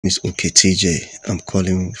Miss OKTJ. I'm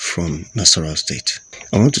calling from Nasarawa State.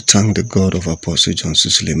 I want to thank the God of Apostle John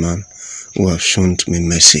Suleman, who have shown me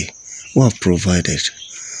mercy, who have provided.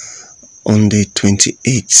 On the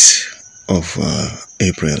 28th of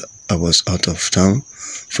April, I was out of town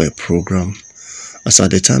for a program. As at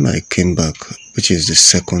the time I came back, which is the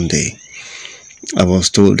second day, I was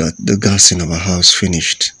told that the gas in our house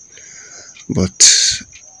finished. But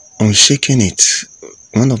on shaking it,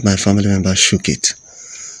 one of my family members shook it.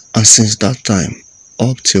 And since that time,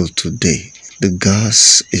 up till today, the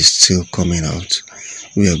gas is still coming out.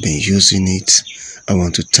 We have been using it. I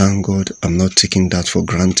want to thank God. I'm not taking that for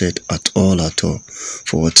granted at all,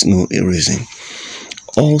 for what no reason.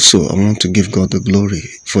 Also, I want to give God the glory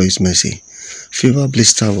for His mercy. Fever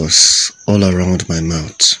blister was all around my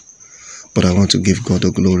mouth. But I want to give God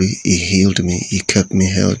the glory. He healed me. He kept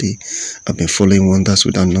me healthy. I've been following wonders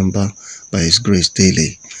without number by His grace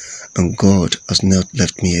daily. And God has not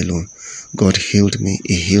left me alone. God healed me.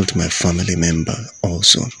 He healed my family member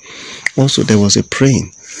also. Also, there was a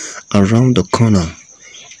pain around the corner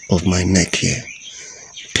of my neck here,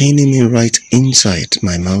 paining me right inside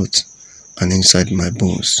my mouth and inside my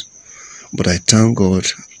bones. But I thank God.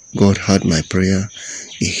 God heard my prayer.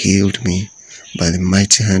 He healed me. By the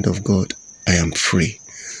mighty hand of God, I am free.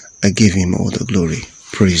 I give Him all the glory.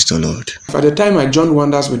 Praise the Lord. At the time I joined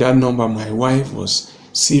Wonders with that number, my wife was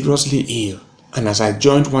seriously ill. And as I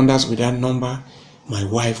joined Wonders with that number, my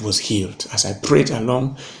wife was healed. As I prayed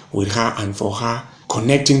along with her and for her,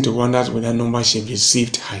 connecting to Wonders with that number, she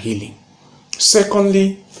received her healing.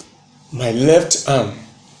 Secondly, my left arm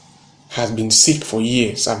has been sick for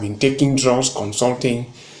years. I've been taking drugs,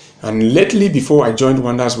 consulting. And lately, before I joined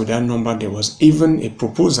Wonders with that number, there was even a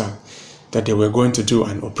proposal that they were going to do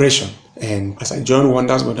an operation. And as I joined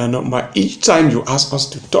Wonders with that number, each time you ask us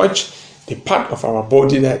to touch the part of our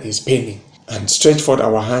body that is paining and stretch forth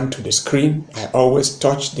our hand to the screen, I always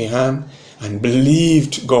touched the hand and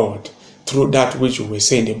believed God through that which we were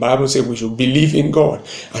saying. The Bible says we should believe in God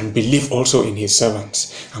and believe also in His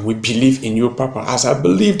servants. And we believe in you, Papa. As I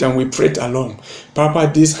believed and we prayed along,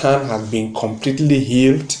 Papa, this hand has been completely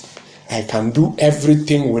healed. I can do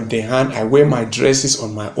everything with the hand. I wear my dresses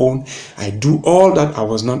on my own. I do all that I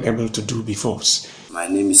was not able to do before. My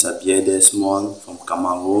name is Desmond from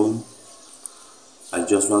Cameroon. I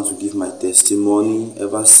just want to give my testimony.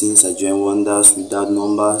 Ever since I joined Wonders without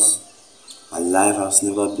numbers, my life has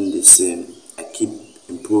never been the same. I keep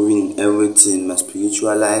improving in everything. My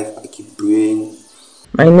spiritual life, I keep praying.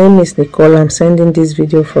 My name is Nicole. I'm sending this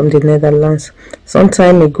video from the Netherlands. Some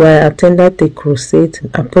time ago, I attended a crusade.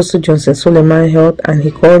 Apostle Johnson Suleman held, and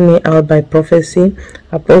he called me out by prophecy.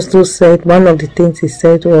 Apostle said, one of the things he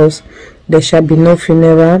said was, there shall be no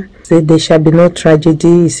funeral. He said, there shall be no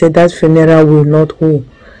tragedy. He said that funeral will not hold.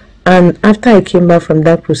 And after I came back from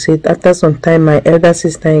that crusade, after some time, my elder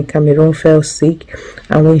sister in Cameroon fell sick.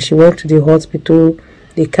 And when she went to the hospital,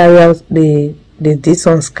 they carried out they did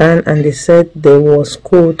some scan and they said there was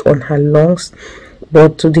cold on her lungs.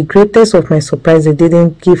 But to the greatest of my surprise, they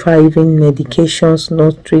didn't give her even medications,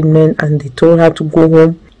 no treatment, and they told her to go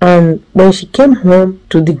home. And when she came home,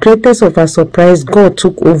 to the greatest of her surprise, God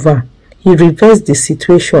took over. He reversed the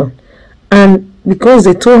situation. And because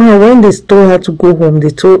they told her, when they told her to go home,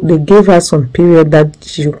 they gave her some period that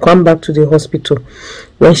she should come back to the hospital.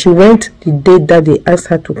 When she went, the day that they asked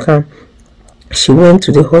her to come, she went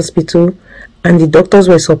to the hospital. And the doctors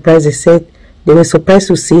were surprised. They said they were surprised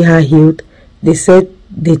to see her healed. They said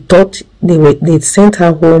they thought they sent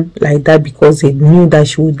her home like that because they knew that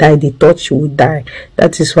she would die. They thought she would die.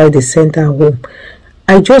 That is why they sent her home.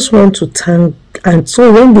 I just want to thank. And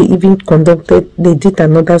so when they even they did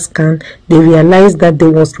another scan, they realized that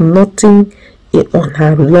there was nothing on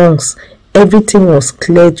her lungs. Everything was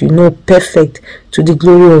cleared, perfect, to the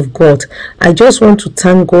glory of God. I just want to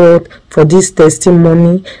thank God for this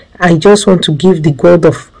testimony. I just want to give the God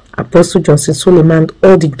of Apostle Johnson Suleman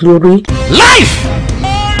all the glory. Life!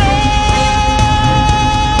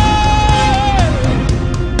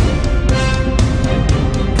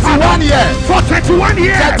 For 31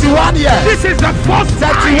 years. 31 years. This is the first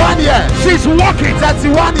 31 years. She's walking.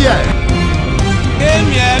 31 years.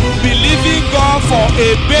 Came here believing God for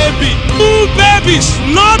a baby. 2 babies,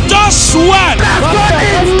 not just one. That's what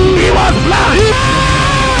it is. He was blind.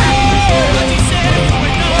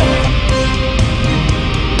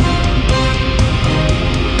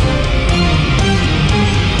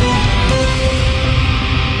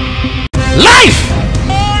 Life!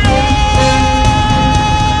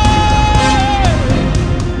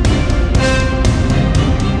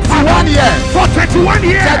 For 31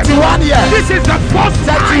 years. 31 years. This is the first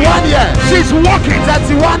 31 years. She's walking.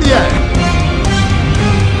 31 years.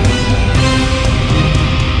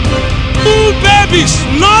 babies,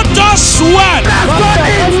 not just one.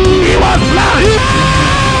 He was blind.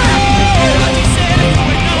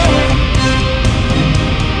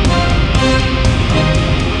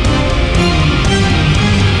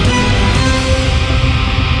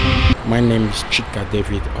 My name is Chika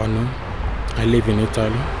David Ono. I live in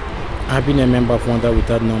Italy. I've been a member of Wonder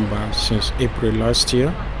Without Number since April last year.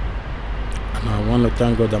 And I want to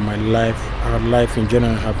thank God that our life in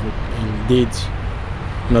general, have indeed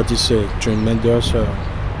noticed a tremendous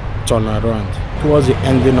turnaround. Towards the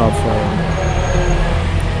ending of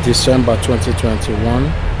December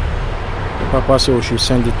 2021, Papa said we should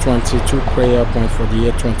send the 22 prayer points for the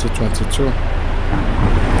year 2022.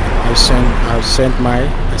 I sent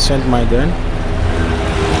mine then,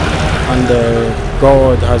 and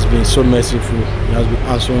God has been so merciful. He has been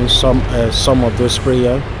answering some of those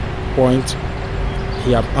prayer points.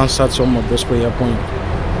 He has answered some of those prayer points,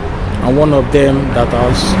 and one of them that I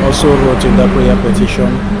also wrote in that prayer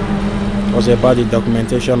petition was about the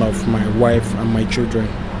documentation of my wife and my children.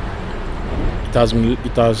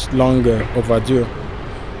 It has long overdue,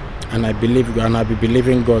 and I believe, and I'll be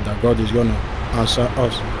believing God that God is going to answer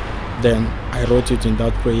us. Then I wrote it in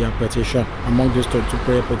that prayer petition, among these 22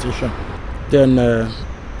 prayer petition. Then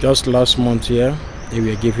just last month here, they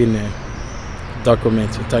were given a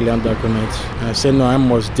document, Italian document. And I said, no, I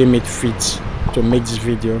must deem it fit to make this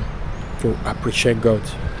video to appreciate God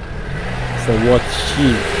for what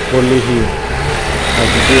only He has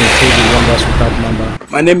been doing through the Wonders Without Number.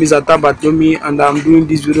 My name is Atambatomi, and I'm doing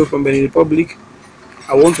this video from Benin Republic.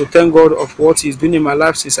 I want to thank God of what He's doing in my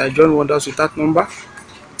life since I joined Wonders Without Number.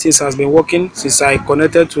 Things has been working since I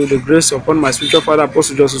connected to the grace upon my spiritual father,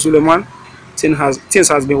 Apostle Suleman. Things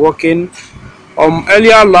has been working.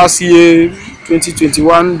 Earlier last year,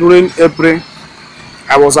 2021, during April,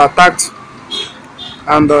 I was attacked,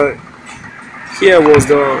 and here was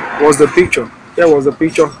the picture. Here was the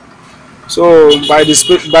picture. So by the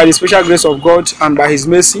special grace of God and by His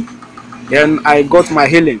mercy, then I got my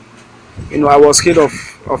healing. I was healed of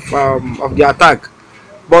the attack.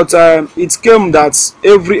 But it came that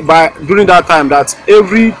during that time that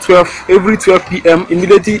every 12 p.m.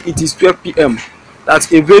 immediately it is 12 p.m.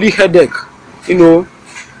 that's a very headache,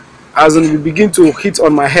 as in it begin to hit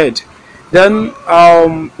on my head. Then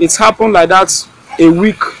it's happened like that a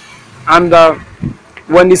week, and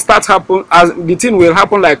when it starts happen, as the thing will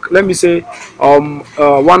happen like, let me say 1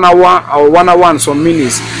 hour or 1 hour and some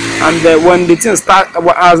minutes, and when the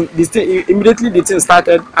thing immediately the thing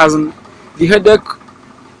started, as in the headache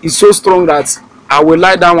is so strong that I will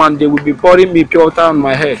lie down and they will be pouring me pure water on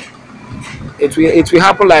my head. It will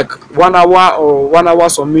happen like 1 hour or 1 hour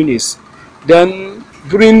some minutes. Then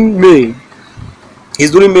during May, it's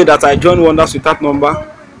during May that I joined Wonders Without Number.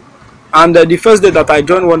 And the first day that I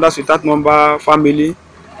joined Wonders Without Number family,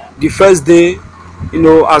 the first day,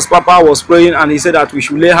 as Papa was praying and he said that we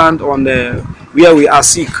should lay hand on where we are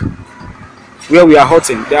sick, where we are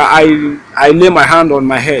hurting. There I lay my hand on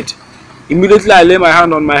my head. Immediately I lay my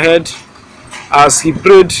hand on my head as he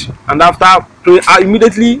prayed, and after praying,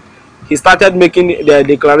 immediately he started making the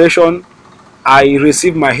declaration. I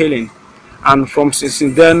received my healing, and since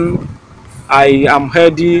then I am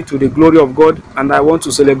ready to the glory of God, and I want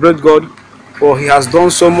to celebrate God for He has done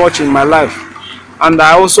so much in my life. And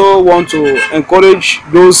I also want to encourage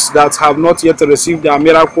those that have not yet received their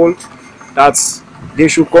miracle, that they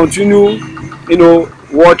should continue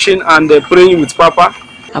watching and praying with Papa.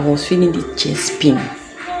 I was feeling the chest pain,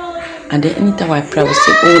 and then anytime I pray, I would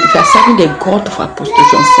say, oh, if you are serving the God of Apostle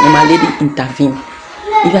Johnson, my lady, intervene.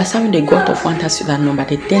 If you are serving the God of Wonders Without Number,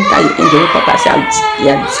 the 10th angel, Papa said,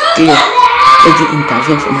 yeah, it's clear, lady,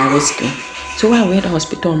 intervene for my rescue. So when I went to the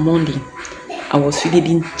hospital on Monday, I was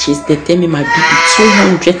feeling chest. They tell me my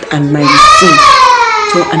BP 219.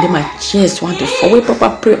 So, and then my chest wanted to fall. When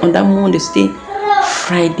Papa pray on that Monday, stay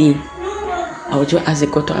Friday, I would just ask the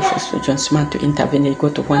God of Apostle Johnson to intervene, the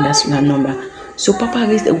God of Wonders Without Number. So Papa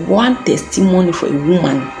raised one testimony for a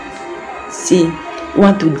woman. Say,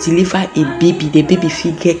 want to deliver a baby, the baby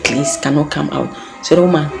figure cleans cannot come out. So the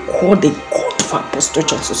woman called the God of Apostle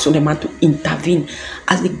Johnson Suleman to intervene.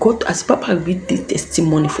 As Papa read this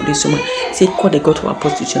testimony for this woman, say, call the God of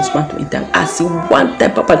Apostle Johnson to intervene. As one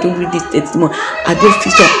time Papa to read this testimony, I just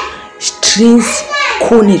feel some strings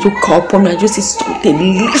corner to call upon me. I just see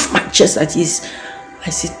something lift my chest like this. I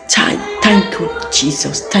said, thank you,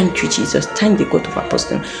 Jesus. Thank you, Jesus. Thank the God of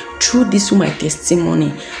Apostle. Through this my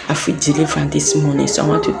testimony, I feel deliverance this morning. So I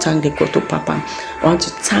want to thank the God of Papa. I want to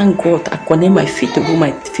thank God. I connect my feet to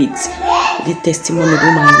my feet. The testimony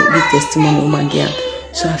woman there.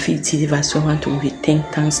 So I feel delivered. So I want to thank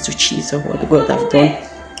thanks to Jesus for what God have done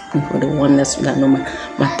and for the wonders with that number.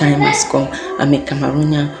 My time has come. I'm a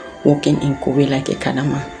Cameroonian walking in Kobe like a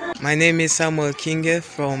Kadama. My name is Samuel Kinge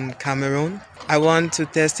from Cameroon. I want to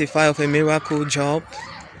testify of a miracle job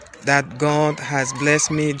that God has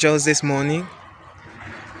blessed me just this morning.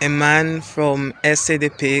 A man from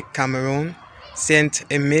SDP Cameroon sent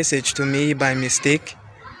a message to me by mistake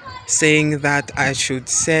saying that I should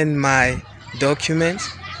send my documents.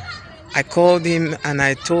 I called him and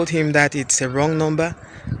I told him that it's a wrong number,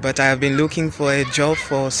 but I have been looking for a job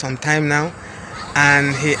for some time now,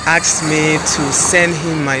 and he asked me to send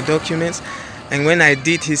him my documents. And when I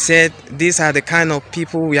did, he said, these are the kind of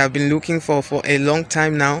people we have been looking for a long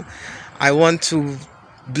time now. I want to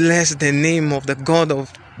bless the name of the God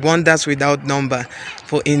of wonders without number,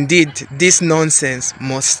 for indeed this nonsense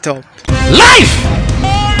must stop. Life!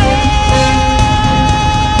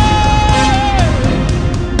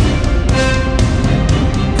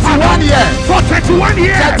 31 years. For 31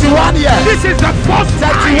 years. 31 years. This is the first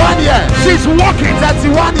 31 years. She's walking.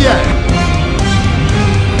 31 years.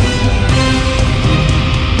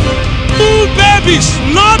 Two babies,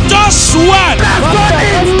 not just one.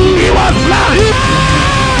 He was blind.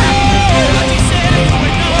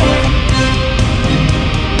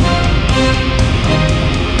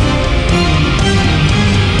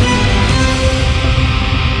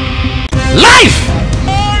 Life!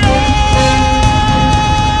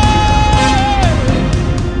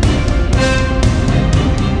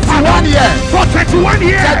 For 31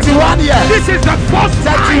 years. 31 years. This is the first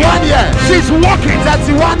 31 years. She's walking.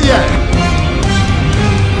 31 years.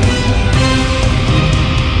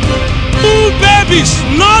 Two babies,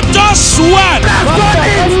 not just one.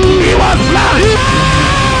 He was blind.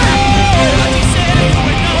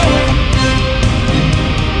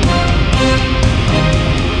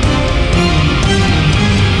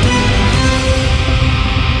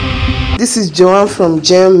 This is Joanne from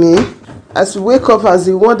Germany. As we wake up, as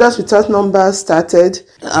the wonders without numbers started,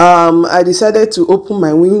 I decided to open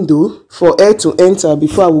my window for air to enter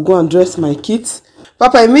before I would go and dress my kids.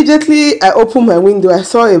 Papa, immediately I opened my window, I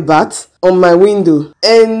saw a bat on my window.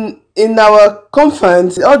 And in our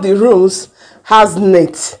compound, all the rooms has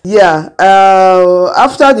net. Yeah,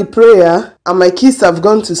 after the prayer and my kids have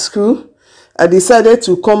gone to school, I decided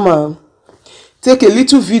to come and take a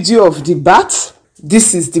little video of the bat.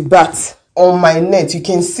 This is the bat on my net. You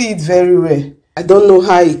can see it very well. I don't know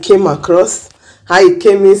how it came across, how it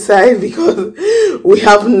came inside, because we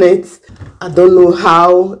have nets. I don't know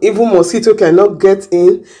how, even mosquito cannot get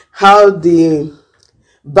in, how the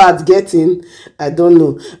bat get in. I don't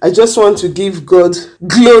know. I just want to give God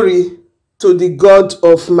glory, to the God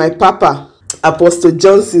of my papa, Apostle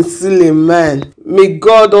Johnson Suleman. May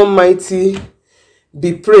God Almighty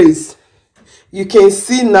be praised. You can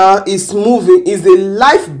see now it's moving. It's a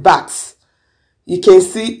live bat. You can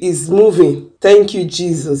see it's moving. Thank you,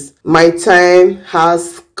 Jesus. My time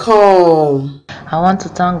has come. I want to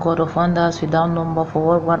thank God of Wonders without number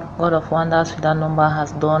for what God of Wonders without number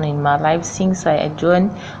has done in my life since I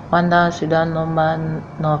joined Wonders without number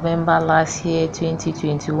November last year,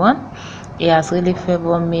 2021. It has really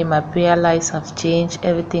favored me. My prayer lives have changed.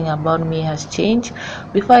 Everything about me has changed.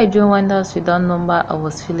 Before I joined Wonders without number, I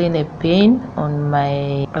was feeling a pain on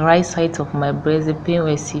my right side of my breast. The pain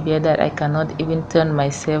was severe that I cannot even turn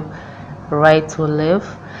myself right to left.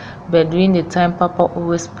 But during the time, Papa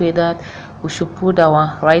always prayed that we should put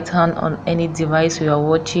our right hand on any device we are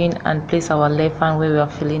watching and place our left hand where we are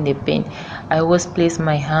feeling the pain. I always place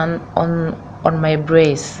my hand on my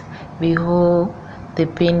breast. Behold, the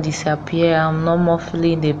pain disappear. I'm no more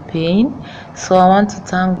feeling the pain. So I want to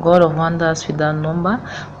thank God of Wonders without number.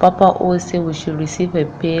 Papa always say we should receive a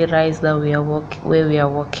pay rise that where we are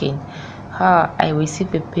working. I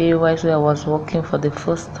received a pay rise where I was working for the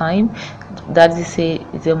first time. That is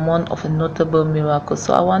a month of a notable miracle.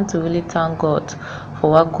 So I want to really thank God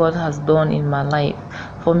for what God has done in my life.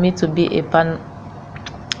 For me to be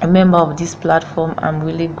a member of this platform, I'm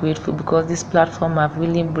really grateful, because this platform have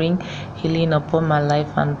really bring healing upon my life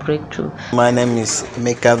and breakthrough. My name is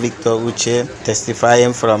Meka Victor Uche,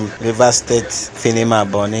 testifying from River State,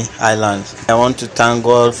 Finima, Bonny Island. I want to thank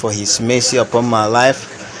God for His mercy upon my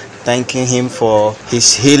life, thanking Him for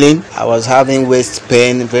His healing. I was having waist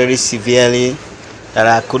pain very severely that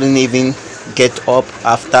I couldn't even get up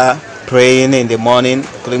after praying in the morning.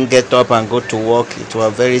 Couldn't get up and go to work. It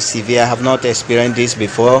was very severe. I have not experienced this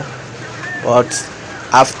before, but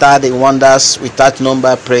after the wonders without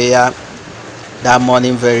number prayer that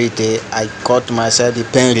morning very day, I caught myself, the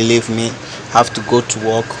pain relieved me, have to go to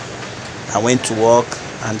work. I went to work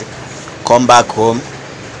and come back home.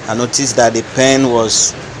 I noticed that the pain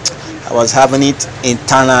was I was having it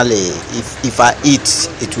internally. If I eat,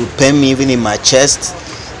 it will pain me even in my chest,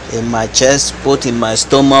 both in my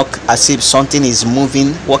stomach, as if something is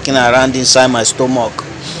moving, walking around inside my stomach.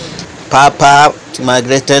 Papa, to my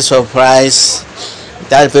greatest surprise,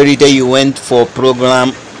 that very day you went for a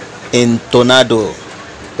program in Tornado.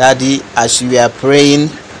 Daddy, as we are praying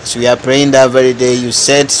that very day, you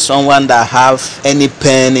said someone that have any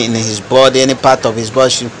pain in his body, any part of his body,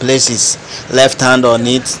 should place his left hand on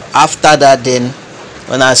it. After that, then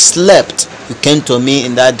when I slept, you came to me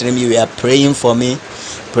in that dream. You were praying for me,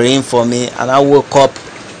 and I woke up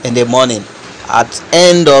in the morning. At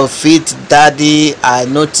end of it, Daddy, I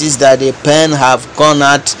noticed that the pain have gone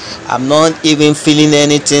out. I'm not even feeling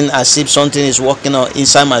anything, as if something is walking on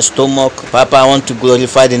inside my stomach. Papa, I want to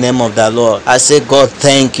glorify the name of the Lord. I say, God,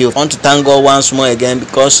 thank you. I want to thank God once more again,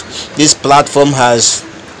 because this platform has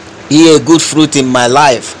yield a good fruit in my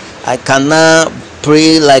life. I can now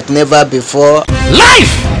pray like never before.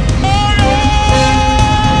 Life!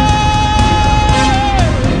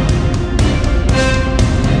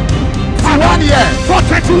 For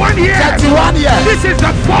 31 years. 31 years. This is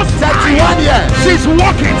the first 31 years. She's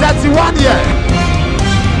walking. 31 years.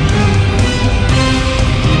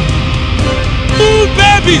 Two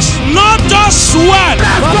babies, not just one.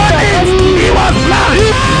 He was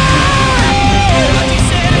blind.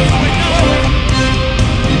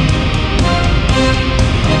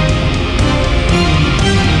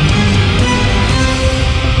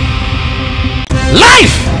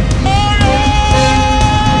 Life!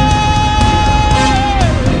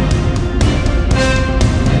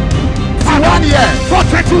 For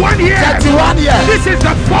 31 years. 31 years. This is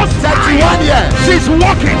the first 31 years. She's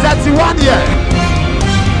walking. 31 years.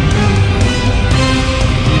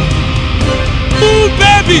 Two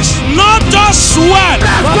babies, not just one.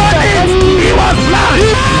 He was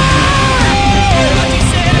blind.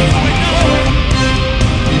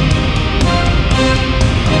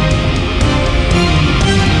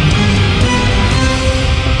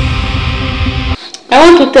 I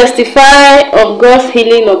want to testify of God's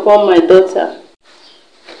healing upon my daughter.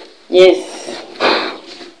 Yes.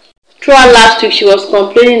 Throughout last week, she was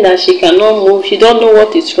complaining that she cannot move. She don't know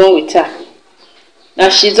what is wrong with her.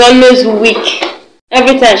 That she's always weak.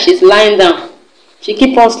 Every time she's lying down, she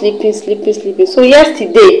keep on sleeping. So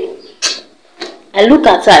yesterday, I look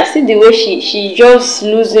at her. I see the way she just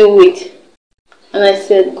losing weight. And I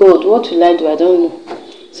said, God, what will I do? I don't know.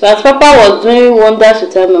 So as Papa was doing wonders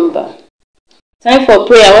with her number, time for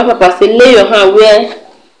prayer, when Papa said, lay your hand where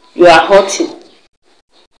you are hurting.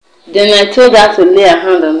 Then I told her to lay her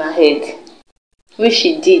hand on her head, which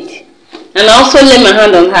she did. And I also lay my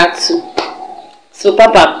hand on her too. So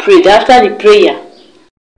Papa prayed. After the prayer,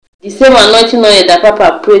 the same anointing oil that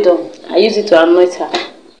Papa prayed on, I used it to anoint her.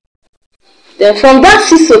 Then from that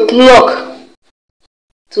 6 o'clock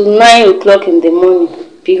to 9 o'clock in the morning,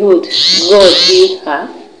 behold, God healed her.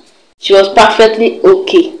 She was perfectly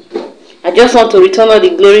okay. I just want to return all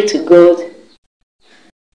the glory to God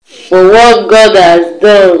for what God has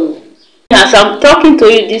done. As I'm talking to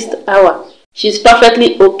you this hour, she's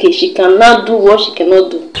perfectly okay. She can now do what she cannot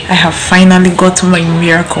do. I have finally got my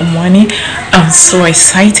miracle money. I'm so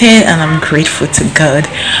excited and I'm grateful to God.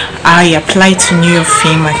 I applied to New York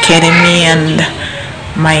Film Academy, and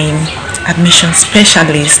my admission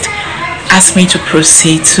specialist asked me to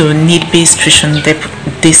proceed to need-based tuition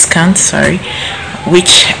discount,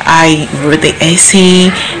 which I wrote the essay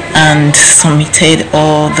and submitted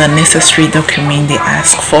all the necessary documents they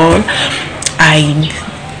asked for. I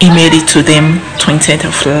emailed it to them 20th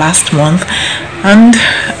of last month, and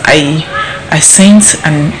I sent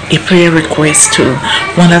a prayer request to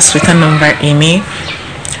Wonders with a Number email.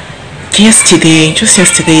 Just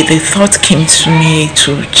yesterday, the thought came to me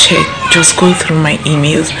to just go through my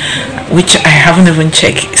emails, which I haven't even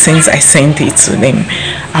checked since I sent it to them.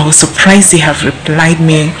 I was surprised they have replied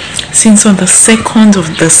me since on the 2nd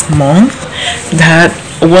of this month that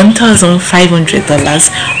 $1,500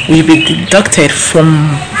 will be deducted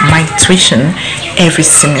from my tuition every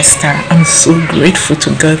semester. I'm so grateful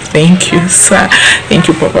to God. Thank you, sir. Thank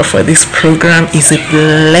you, Papa, for this program. It's a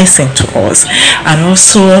blessing to us. And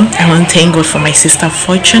also, I want to thank God for my sister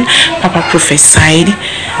Fortune. Papa prophesied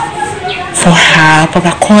for her.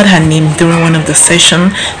 Papa called her name during one of the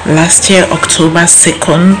sessions last year, October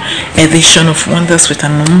 2nd edition of Wonders with a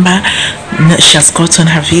Number. She has gotten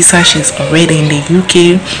her visa. She's already in the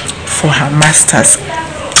UK for her master's.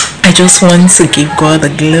 I I just want to give God the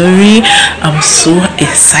glory. I'm so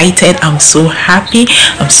excited. I'm so happy.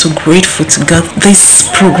 I'm so grateful to God. This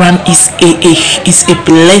program is a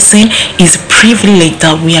blessing. It's a privilege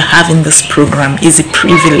that we are having this program. It's a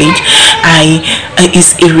privilege.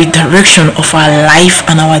 It's a redirection of our life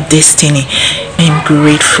and our destiny. I'm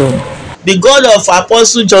grateful. The God of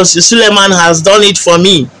Apostle Suleman has done it for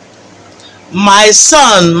me. My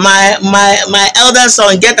son, my elder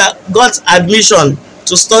son got admission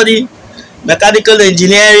to study mechanical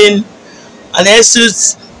engineering and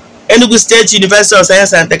Enugu State University of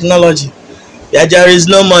Science and Technology. There is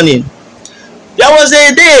no money. There was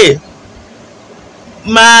a day,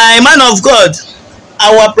 my man of God,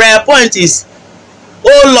 our prayer point is,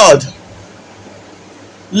 oh Lord,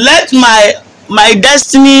 let my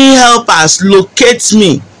destiny helpers locate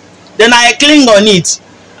me. Then I cling on it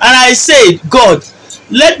and I say, God,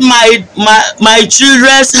 let my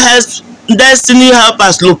children's destiny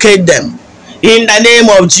helpers locate them in the name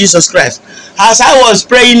of Jesus Christ. As I was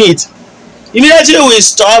praying it, immediately we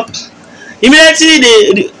stopped.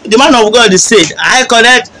 Immediately the man of God said, I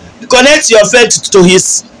connect your faith to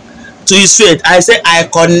his faith. I say, I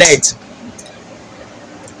connect.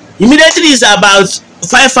 Immediately it's about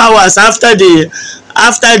 5 hours after the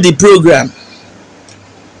program,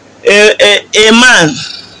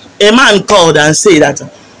 a man called and said that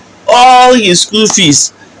all his school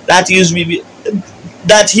fees, that he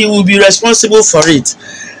will be responsible for it,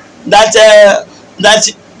 that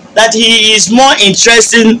he is more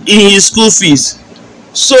interested in his school fees.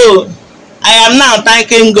 So I am now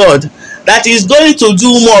thanking God that he is going to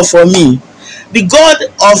do more for me. The God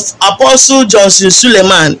of Apostle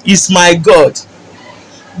Suleman is my God.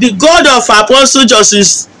 The God of Apostle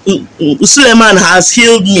Suleman has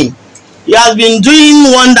healed me. He has been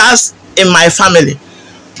doing wonders in my family.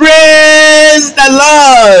 Praise the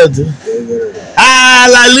Lord.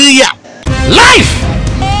 Hallelujah. Life.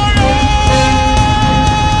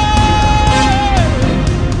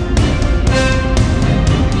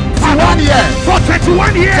 For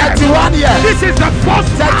 31 years. 31 years. This is the first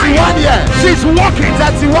 31 years. She's walking.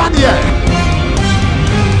 31 years.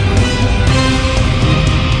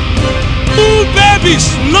 2 babies,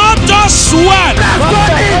 not just one.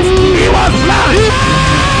 He was blind.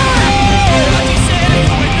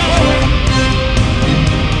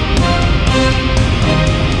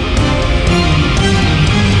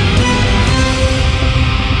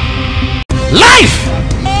 Life.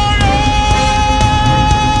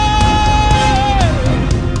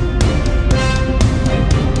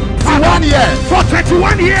 For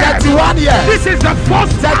 31 years. 31 years. This is the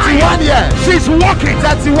first 31 years. She's walking.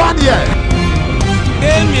 31 years.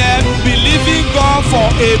 Came here believing God for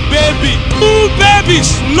a baby. 2 babies,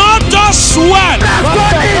 not just one.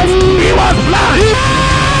 He was blind.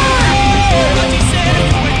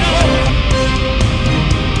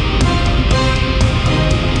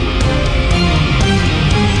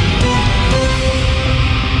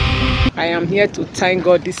 I am here to thank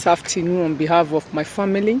God this afternoon on behalf of my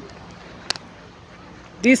family.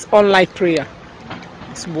 This online prayer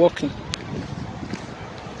is working.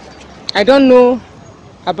 I don't know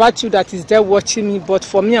about you that is there watching me, but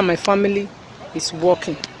for me and my family, it's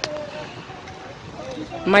working.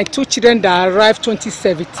 My 2 children that arrived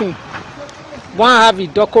 2017, one have a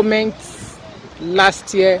document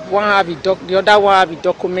last year, the other one have a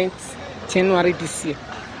document January this year.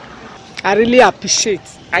 I really appreciate.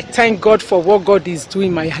 I thank God for what God is doing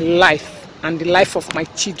in my life and the life of my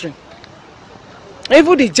children.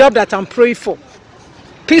 Even the job that I'm praying for,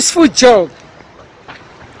 peaceful job,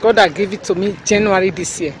 God has given it to me January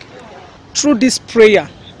this year. Through this prayer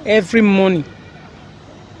every morning,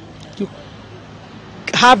 you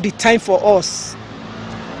have the time for us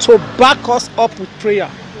to back us up with prayer,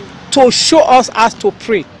 to show us how to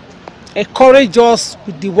pray, encourage us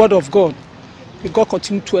with the word of God. May God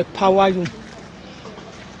continue to empower you.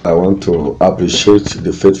 I want to appreciate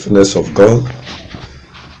the faithfulness of God.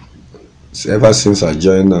 Ever since I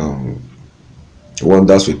joined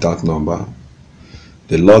Wonders Without Number,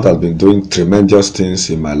 the Lord has been doing tremendous things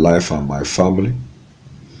in my life and my family.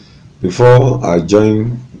 Before I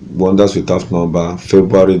joined Wonders Without Number,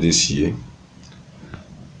 February this year,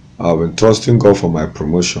 I've been trusting God for my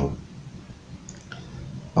promotion,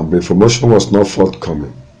 and the promotion was not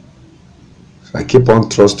forthcoming. I keep on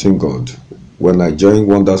trusting God. When I joined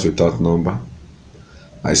Wonders Without Number,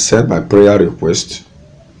 I sent my prayer request,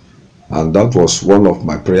 and that was one of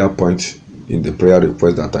my prayer points in the prayer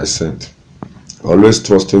request that I sent. Always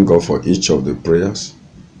trusting God for each of the prayers.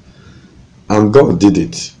 And God did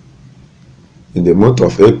it. In the month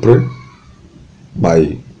of April,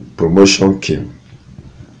 my promotion came.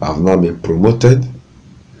 I have now been promoted,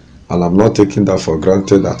 and I'm not taking that for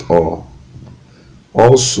granted at all.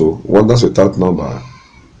 Also, Wonders Without Number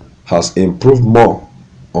has improved more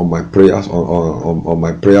on my prayers, on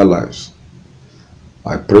my prayer lives.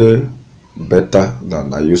 I pray better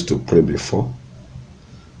than I used to pray before,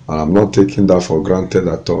 and I'm not taking that for granted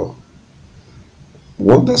at all.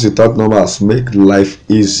 Wonders Without Number has made life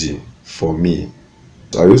easy for me.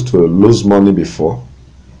 I used to lose money before.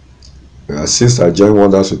 Since I joined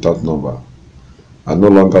Wonders Without Number, I no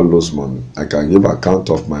longer lose money. I can give account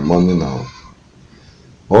of my money now.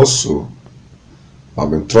 Also, I've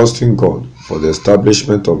been trusting God for the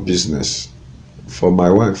establishment of business for my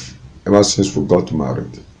wife ever since we got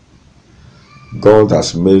married. God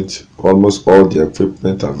has made almost all the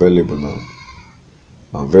equipment available now,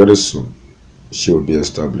 and very soon she will be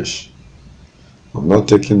established. I'm not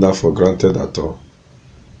taking that for granted at all.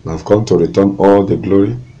 And I've come to return all the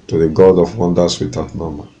glory to the God of Wonders Without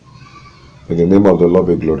Number. May the name of the Lord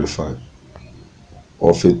be glorified.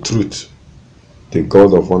 Of a truth, the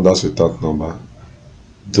God of Wonders Without Number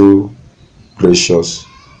do gracious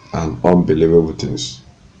and unbelievable things.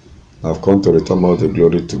 I've come to return all the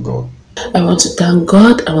glory to God. I want to thank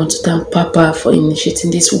God. I want to thank Papa for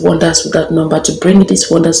initiating these Wonders Without Number, to bring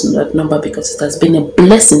these Wonders Without Number, because it has been a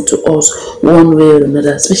blessing to us one way or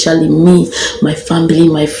another, especially me, my family,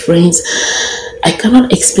 my friends. I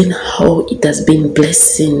cannot explain how it has been a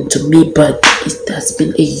blessing to me, but it has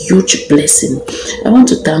been a huge blessing. I want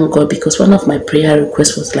to thank God because one of my prayer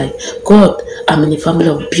requests was like, God, I'm in a family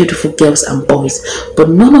of beautiful girls and boys, but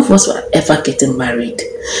none of us were ever getting married.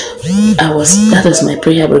 That was my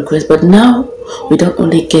prayer request. But now we don't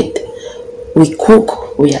only we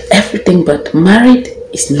cook, we are everything, but married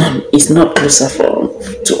is not closer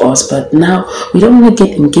to us. But now we don't only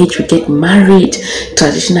get engaged, we get married,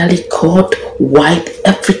 traditionally called white,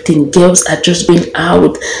 everything. Girls are just being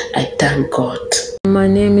out. I thank God. My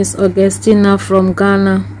name is Augustina from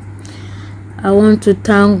Ghana. I want to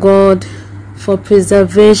thank God for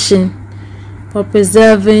preservation, for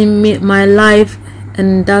preserving my life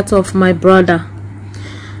and that of my brother.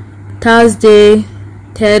 Thursday,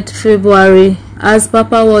 3rd February, as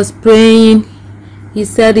Papa was praying, he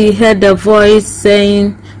said he heard a voice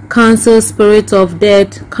saying, cancel spirit of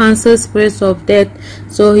death, cancel spirits of death.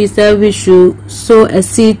 So he said we should sow a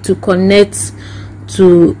seed to connect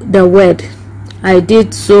to the word. I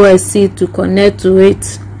did sow a seed to connect to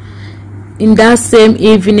it. In that same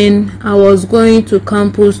evening, I was going to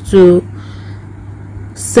campus to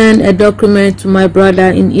send a document to my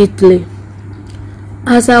brother in Italy.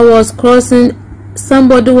 As I was crossing,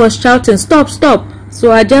 somebody was shouting, stop, stop.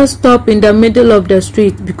 So I just stopped in the middle of the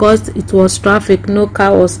street because it was traffic, no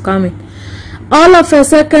car was coming. All of a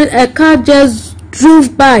second, a car just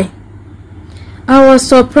drove by. I was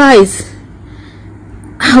surprised.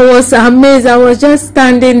 I was amazed. I was just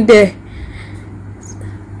standing there.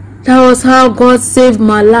 That was how God saved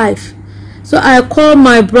my life. So I called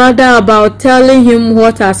my brother about telling him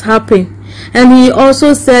what has happened. And he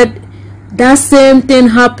also said that same thing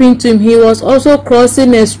happened to him. He was also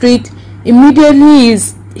crossing a street. Immediately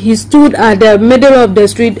he stood at the middle of the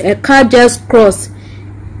street. A car just crossed.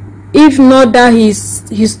 If not that he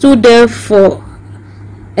stood there for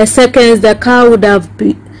a second, the car would have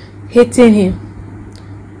been hitting him.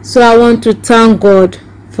 So I want to thank God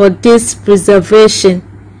for this preservation.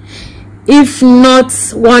 If not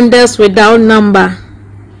Wonders Without Number,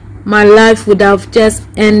 my life would have just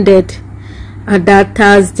ended at that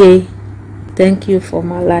Thursday. Thank you for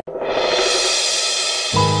my life.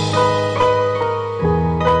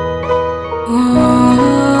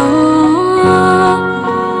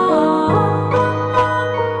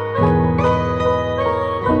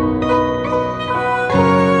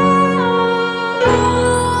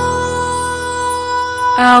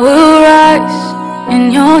 I will rise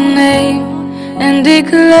in your name and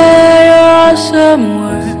declare your awesome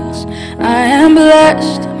words. I am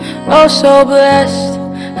blessed, oh so blessed,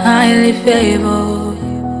 highly favored.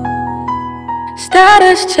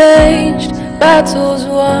 Status changed, battles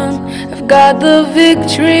won. I've got the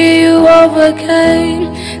victory you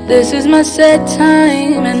overcame. This is my set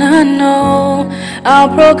time and I know I'll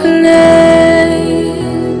proclaim.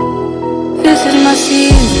 This is my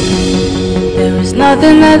season. There is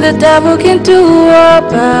nothing that the devil can do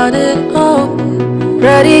about it. Oh,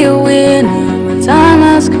 ready to win, my time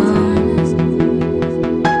has come.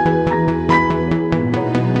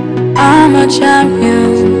 I'm a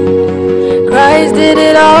champion. Christ did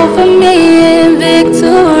it all for me in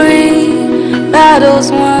victory.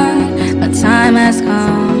 Battles won, my time has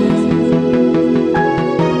come.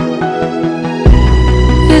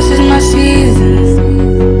 This is my season.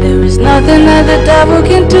 There is nothing that the devil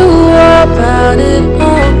can do about it.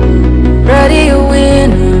 Oh, ready to win.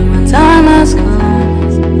 My time has come.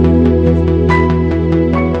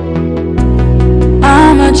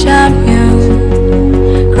 I'm a champion.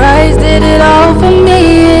 Christ did it all for me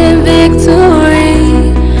in victory.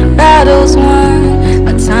 Battles won.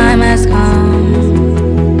 My time has come.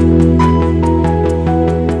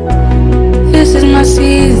 This is my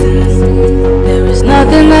season. There is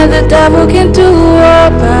nothing that the devil can do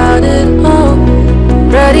about it. Oh,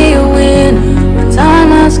 ready to win. My time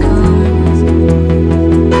has come.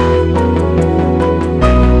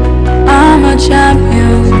 I'm a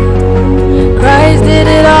champion. Christ did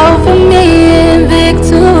it all for me in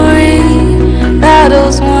victory.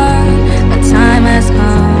 Battles won. My time has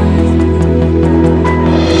come.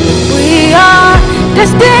 We are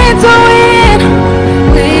destined to win.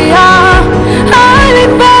 We are highly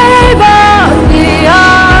favored. We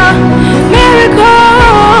are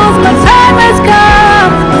miracles. My time has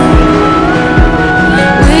come.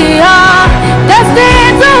 We are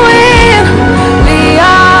destined to win. We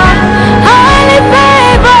are highly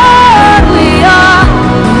favored. We are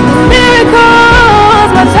miracles.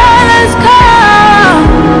 My time has come.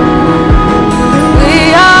 We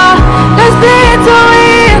are destined to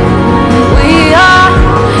win. We are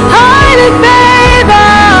highly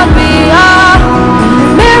favored. We are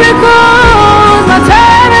miracles. My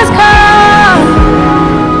time has come.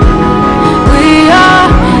 We are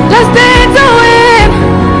destined to win.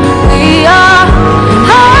 We are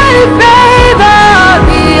highly favored.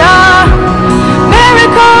 We are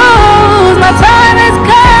miracles. My time has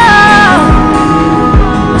come.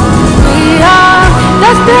 We are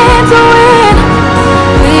destined to win.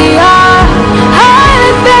 We are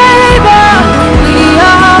highly favored. We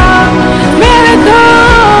are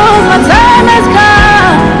miracles. My time has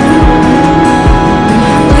come.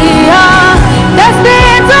 We are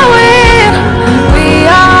destined to win. We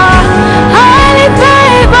are highly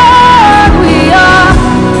favored. We are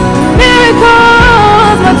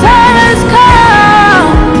miracles. My time has come.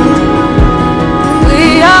 We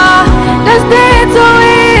are destined to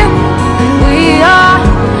win. We are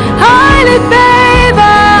highly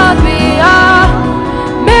favored. We are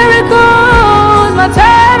miracles. My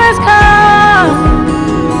time has come.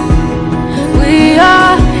 We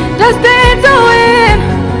are destined to win.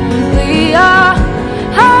 We are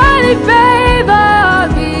highly favored.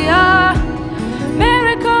 We are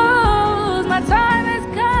miracles. My time has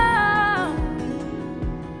come.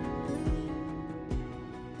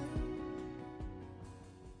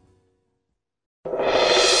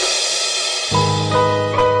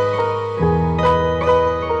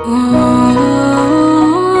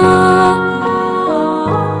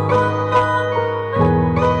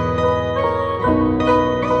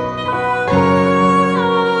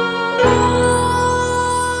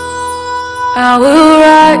 I will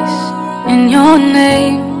rise in your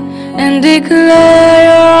name and declare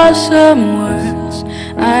your awesome words.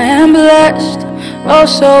 I am blessed, oh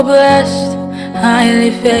so blessed,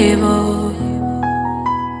 highly favored.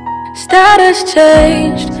 Status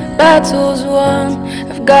changed, battles won.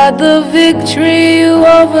 I've got the victory you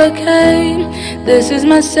overcame. This is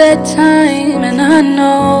my set time and I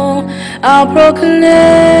know I'll proclaim.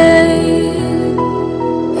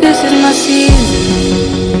 This is my season.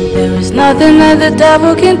 There is nothing that the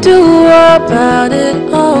devil can do about it.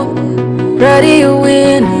 Oh, ready to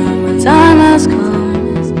win. My time has come.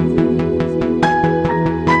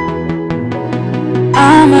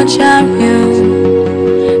 I'm a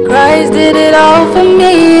champion. Christ did it all for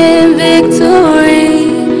me in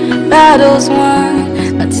victory. Battles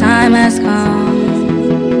won. My time has come.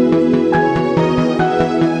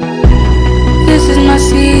 This is my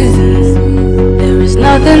season. There is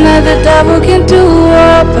nothing that the devil can do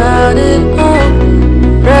about it. Oh,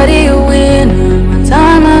 ready to win. My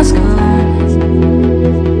time has come.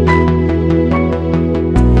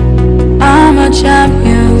 I'm a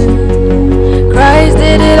champion. Christ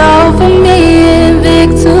did it all for me in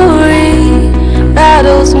victory.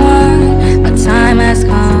 Battles won. My time has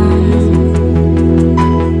come.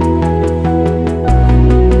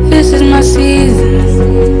 This is my season.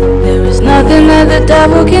 There is nothing that the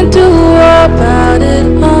devil can do about it.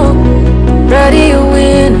 Oh, ready to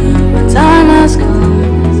win. My time has come.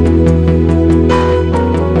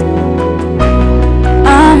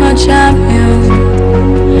 I'm a champion.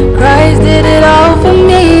 Christ did it all for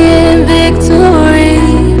me in victory.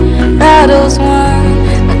 Battles won.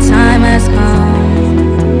 My time has come.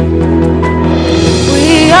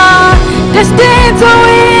 We are destined to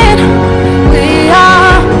win. We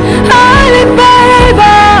are highly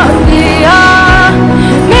favored. We are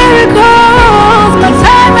miracles. My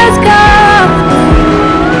time has come.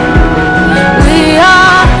 We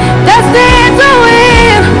are destined to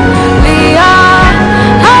win. We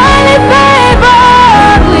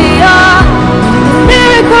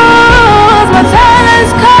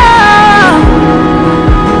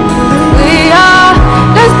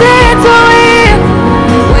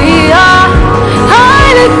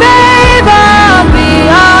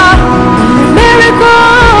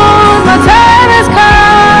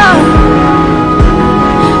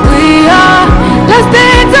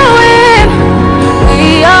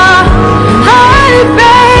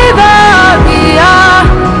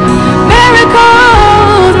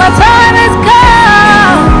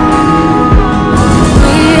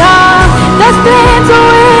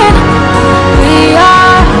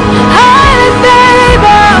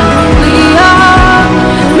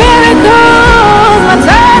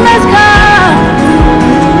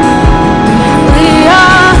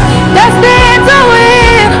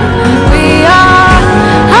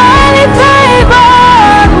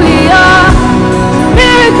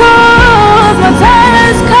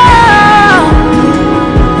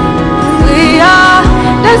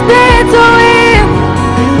destined to win.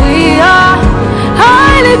 We are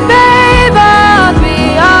highly favored.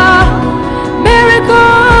 We are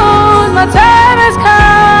miracles. My time has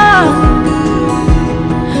come.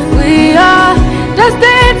 We are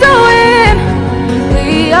destined to win.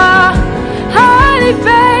 We are highly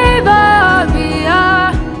favored. We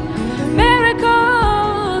are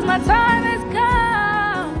miracles. My time has come.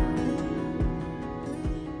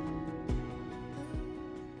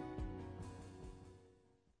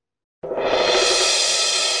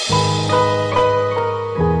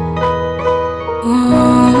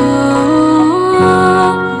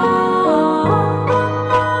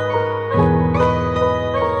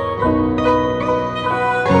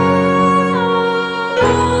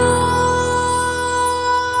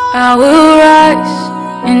 I will rise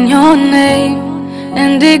in your name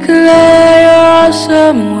and declare your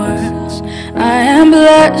awesome words. I am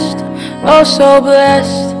blessed, oh so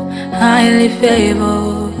blessed, highly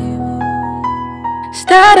favored.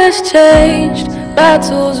 Status changed,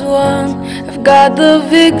 battles won. I've got the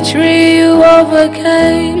victory you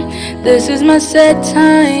overcame. This is my set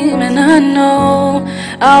time and I know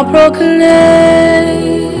I'll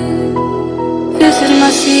proclaim. This is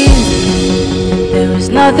my season. There is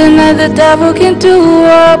nothing that the devil can do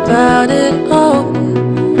about it. Oh,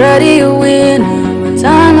 ready to win, my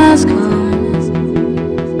time has come.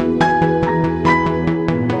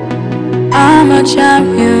 I'm a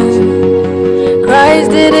champion.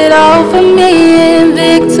 Christ did it all for me in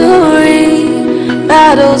victory.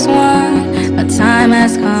 Battles won, my time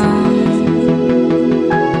has come.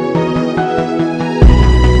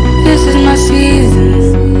 This is my season.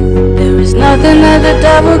 There is nothing that the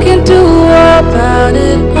devil can do about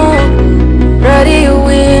it. Oh, ready to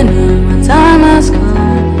win, my time has come.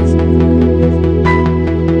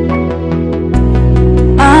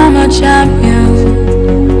 I'm a champion.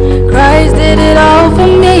 Christ did it all for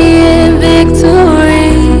me in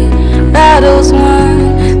victory. Battles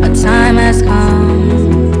won, my time has come.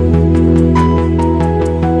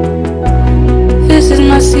 This is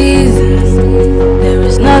my season. There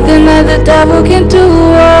is nothing that the devil can do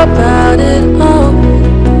about it. Oh,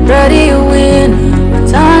 ready to win, my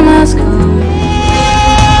time has come.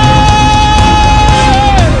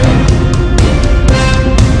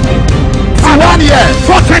 31 years.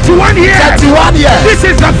 For 31 years. 31 years. This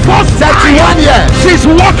is the first 31 years. She's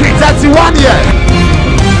walking. 31 years.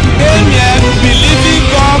 Came here believing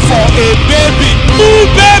God for a baby. 2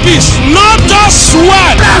 babies, not just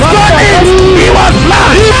one. That's what it. He was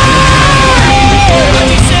blind.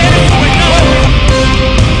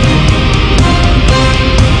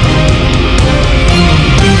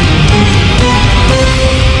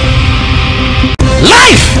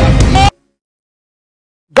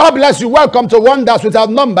 God bless you. Welcome to Wonders Without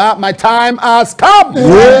Number. My time has come.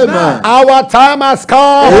 Amen. Our time has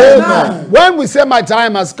come. Amen. When we say my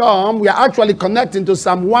time has come, we are actually connecting to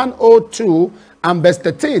Psalm 102 and verse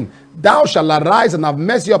 13. Thou shalt arise and have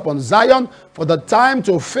mercy upon Zion, for the time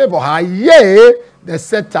to favor her, yea, the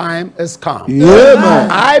set time is come. Amen.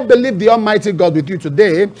 I believe the Almighty God with you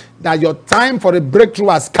today that your time for a breakthrough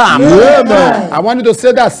has come. Amen. I want you to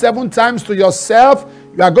say that 7 times to yourself.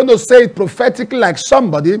 You are going to say it prophetically like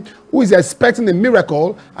somebody who is expecting a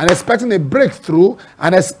miracle and expecting a breakthrough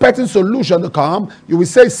and expecting solution to come. You will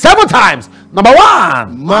say 7 times. Number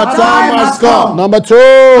 1. My time has come. Number 2.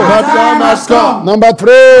 My time has come. Number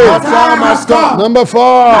 3. My time has come. Number 4.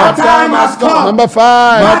 My time has come. Number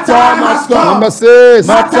 5. My time has come. Number 6.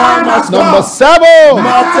 My time has come. Number 7.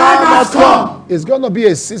 My time has come. It's going to be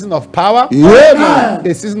a season of power. Amen.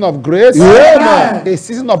 A season of grace. Amen. A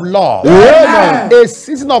season of love. Amen. A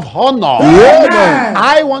season of honor. Amen.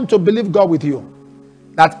 I want to believe God with you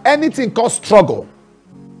that anything called struggle,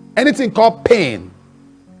 anything called pain,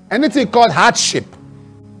 anything called hardship,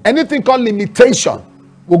 anything called limitation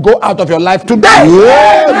will go out of your life today.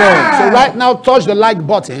 Amen. So right now, touch the like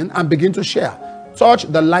button and begin to share. Touch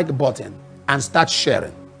the like button and start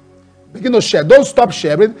sharing. Begin to share. Don't stop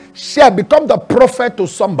sharing. Share. Become the prophet to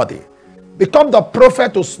somebody. Become the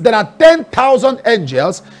prophet to... There are 10,000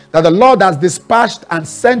 angels that the Lord has dispatched and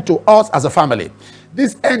sent to us as a family.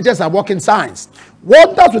 These angels are working signs.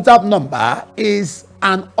 Wonders Without Number is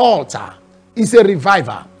an altar. It's a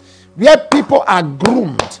reviver where people are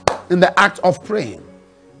groomed in the act of praying.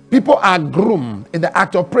 People are groomed in the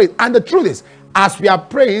act of praying. And the truth is, as we are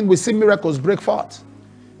praying, we see miracles break forth.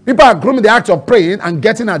 People are groomed in the act of praying and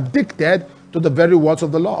getting addicted to the very words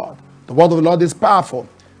of the Lord. The word of the Lord is powerful.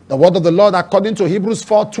 The word of the Lord, according to Hebrews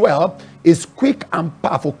 4:12, is quick and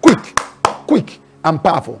powerful. Quick and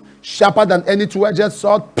powerful. Sharper than any two-edged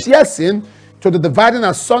sword, piercing to the dividing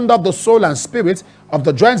asunder of the soul and spirit, of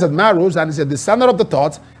the joints and marrows, and is a discerner of the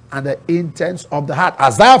thoughts and the intents of the heart.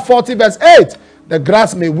 Isaiah 40 verse 8, the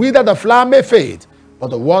grass may wither, the flower may fade, but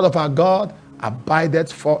the word of our God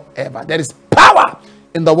abideth forever. There is power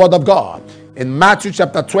in the word of God. In Matthew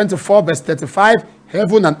chapter 24 verse 35,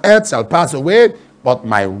 heaven and earth shall pass away, but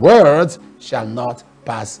my words shall not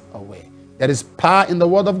pass away. There is power in the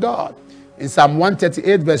word of God. In Psalm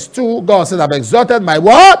 138 verse 2, God says, I've exalted my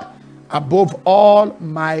word above all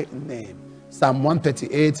my name. Psalm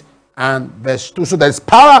 138 and verse 2. So there is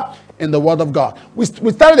power in the word of God. We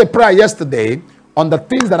started a prayer yesterday on the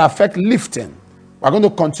things that affect lifting. We're going to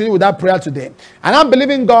continue with that prayer today. And I'm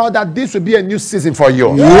believing God that this will be a new season for you.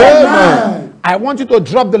 Amen. I want you to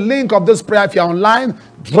drop the link of this prayer if you're online.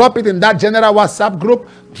 Drop it in that general WhatsApp group.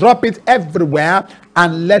 Drop it everywhere.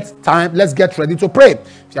 And let's get ready to pray.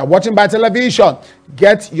 If you're watching by television,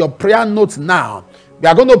 get your prayer notes now. We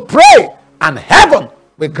are going to pray and heaven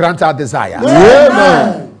will grant our desire.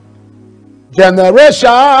 Amen.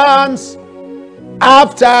 Generations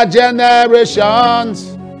after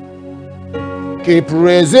generations keep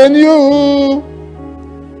praising you,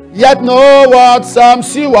 yet no word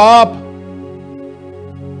sums you up.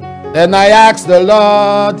 Then I asked the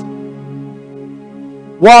Lord,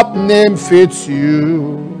 what name fits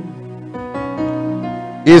you?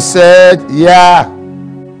 He said, yeah.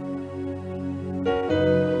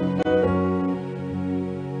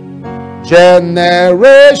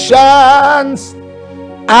 Generations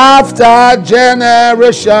after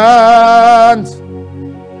generations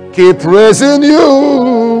keep praising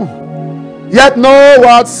you, yet no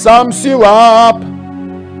word sums you up.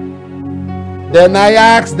 Then I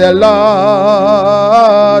asked the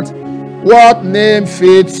Lord, what name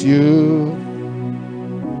fits you?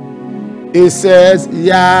 He says,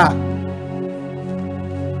 yeah.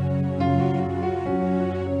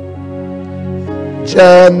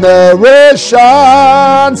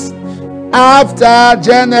 Generations after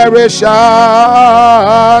generations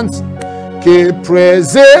keep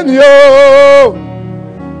praising you,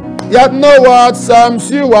 yet no word sums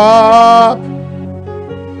you up.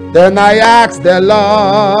 Then I asked the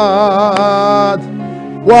Lord,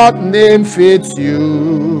 what name fits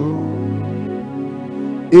you?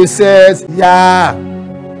 He says, yeah,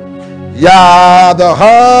 the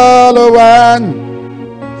Holy One,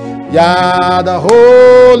 yeah, the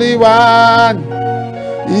Holy One,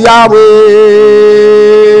 Yahweh,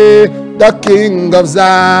 the King of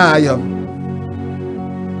Zion.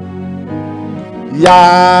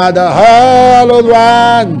 Yah the Hallowed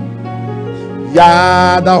One,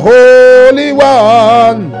 Yah the Holy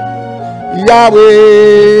One,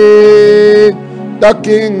 Yahweh, the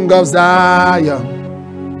King of Zion.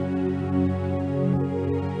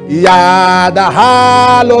 Yah the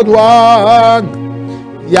Hallowed One,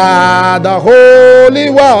 Yah the Holy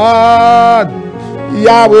One,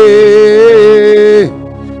 Yahweh,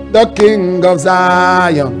 the King of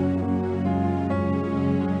Zion.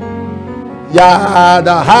 Yah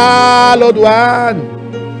the Hallowed One,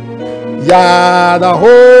 Yah the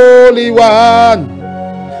Holy One,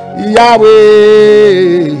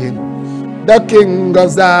 Yahweh, the King of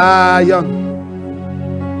Zion.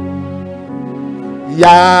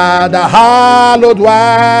 Yah the Hallowed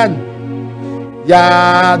One,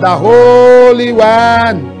 Yah the Holy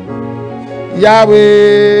One,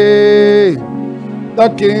 Yahweh, the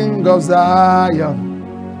King of Zion.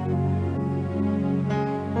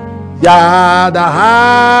 Yah the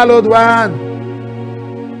Hallowed One,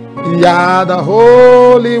 Yah the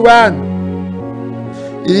Holy One,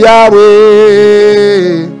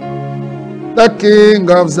 Yahweh, the King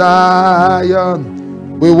of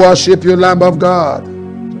Zion. We worship you, Lamb of God.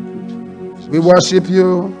 We worship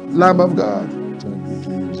you, Lamb of God.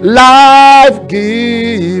 Life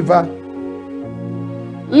giver,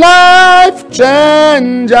 life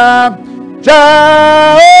changer,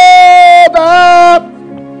 Jehovah,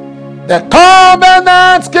 the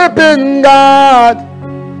covenant-keeping God,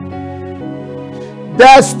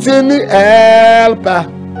 destiny helper,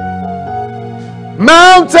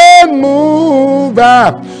 mountain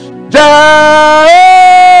mover,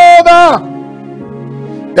 Jehovah,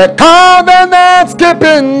 the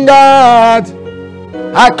covenant-keeping God.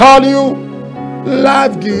 I call you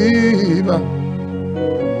life giver,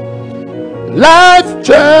 life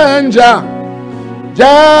changer,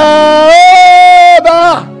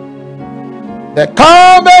 Jehovah, the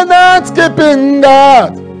covenant-keeping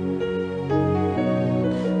God,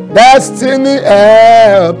 destiny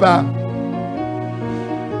helper,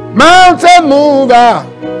 mountain mover,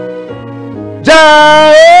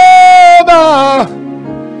 Jehovah,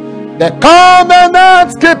 the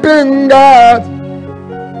covenant-keeping God,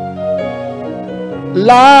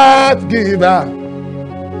 life giver,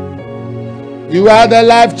 You are the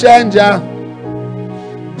life changer.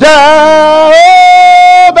 Jehovah,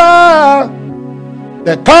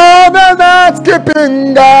 the covenant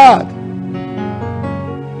keeping God,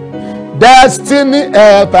 destiny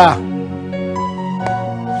helper,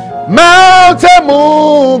 mountain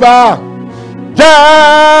mover,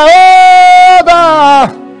 Jehovah,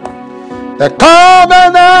 the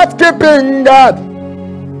covenant keeping God.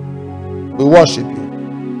 We worship you.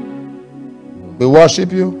 We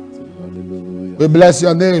worship you. We bless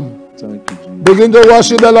your name. Begin to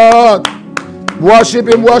worship the Lord. Worship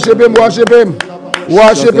him, worship him, worship him.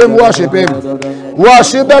 Worship him, worship him.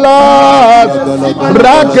 Worship the Lord.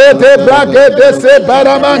 Brakete, brakete, se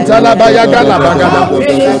paramanta la bayaga la bagada.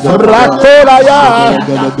 Brakola ya.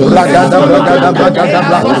 Bragada, bragada, bragada,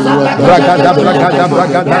 bragada, bragada, bragada,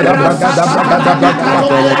 bragada, bragada,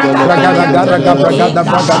 bragada,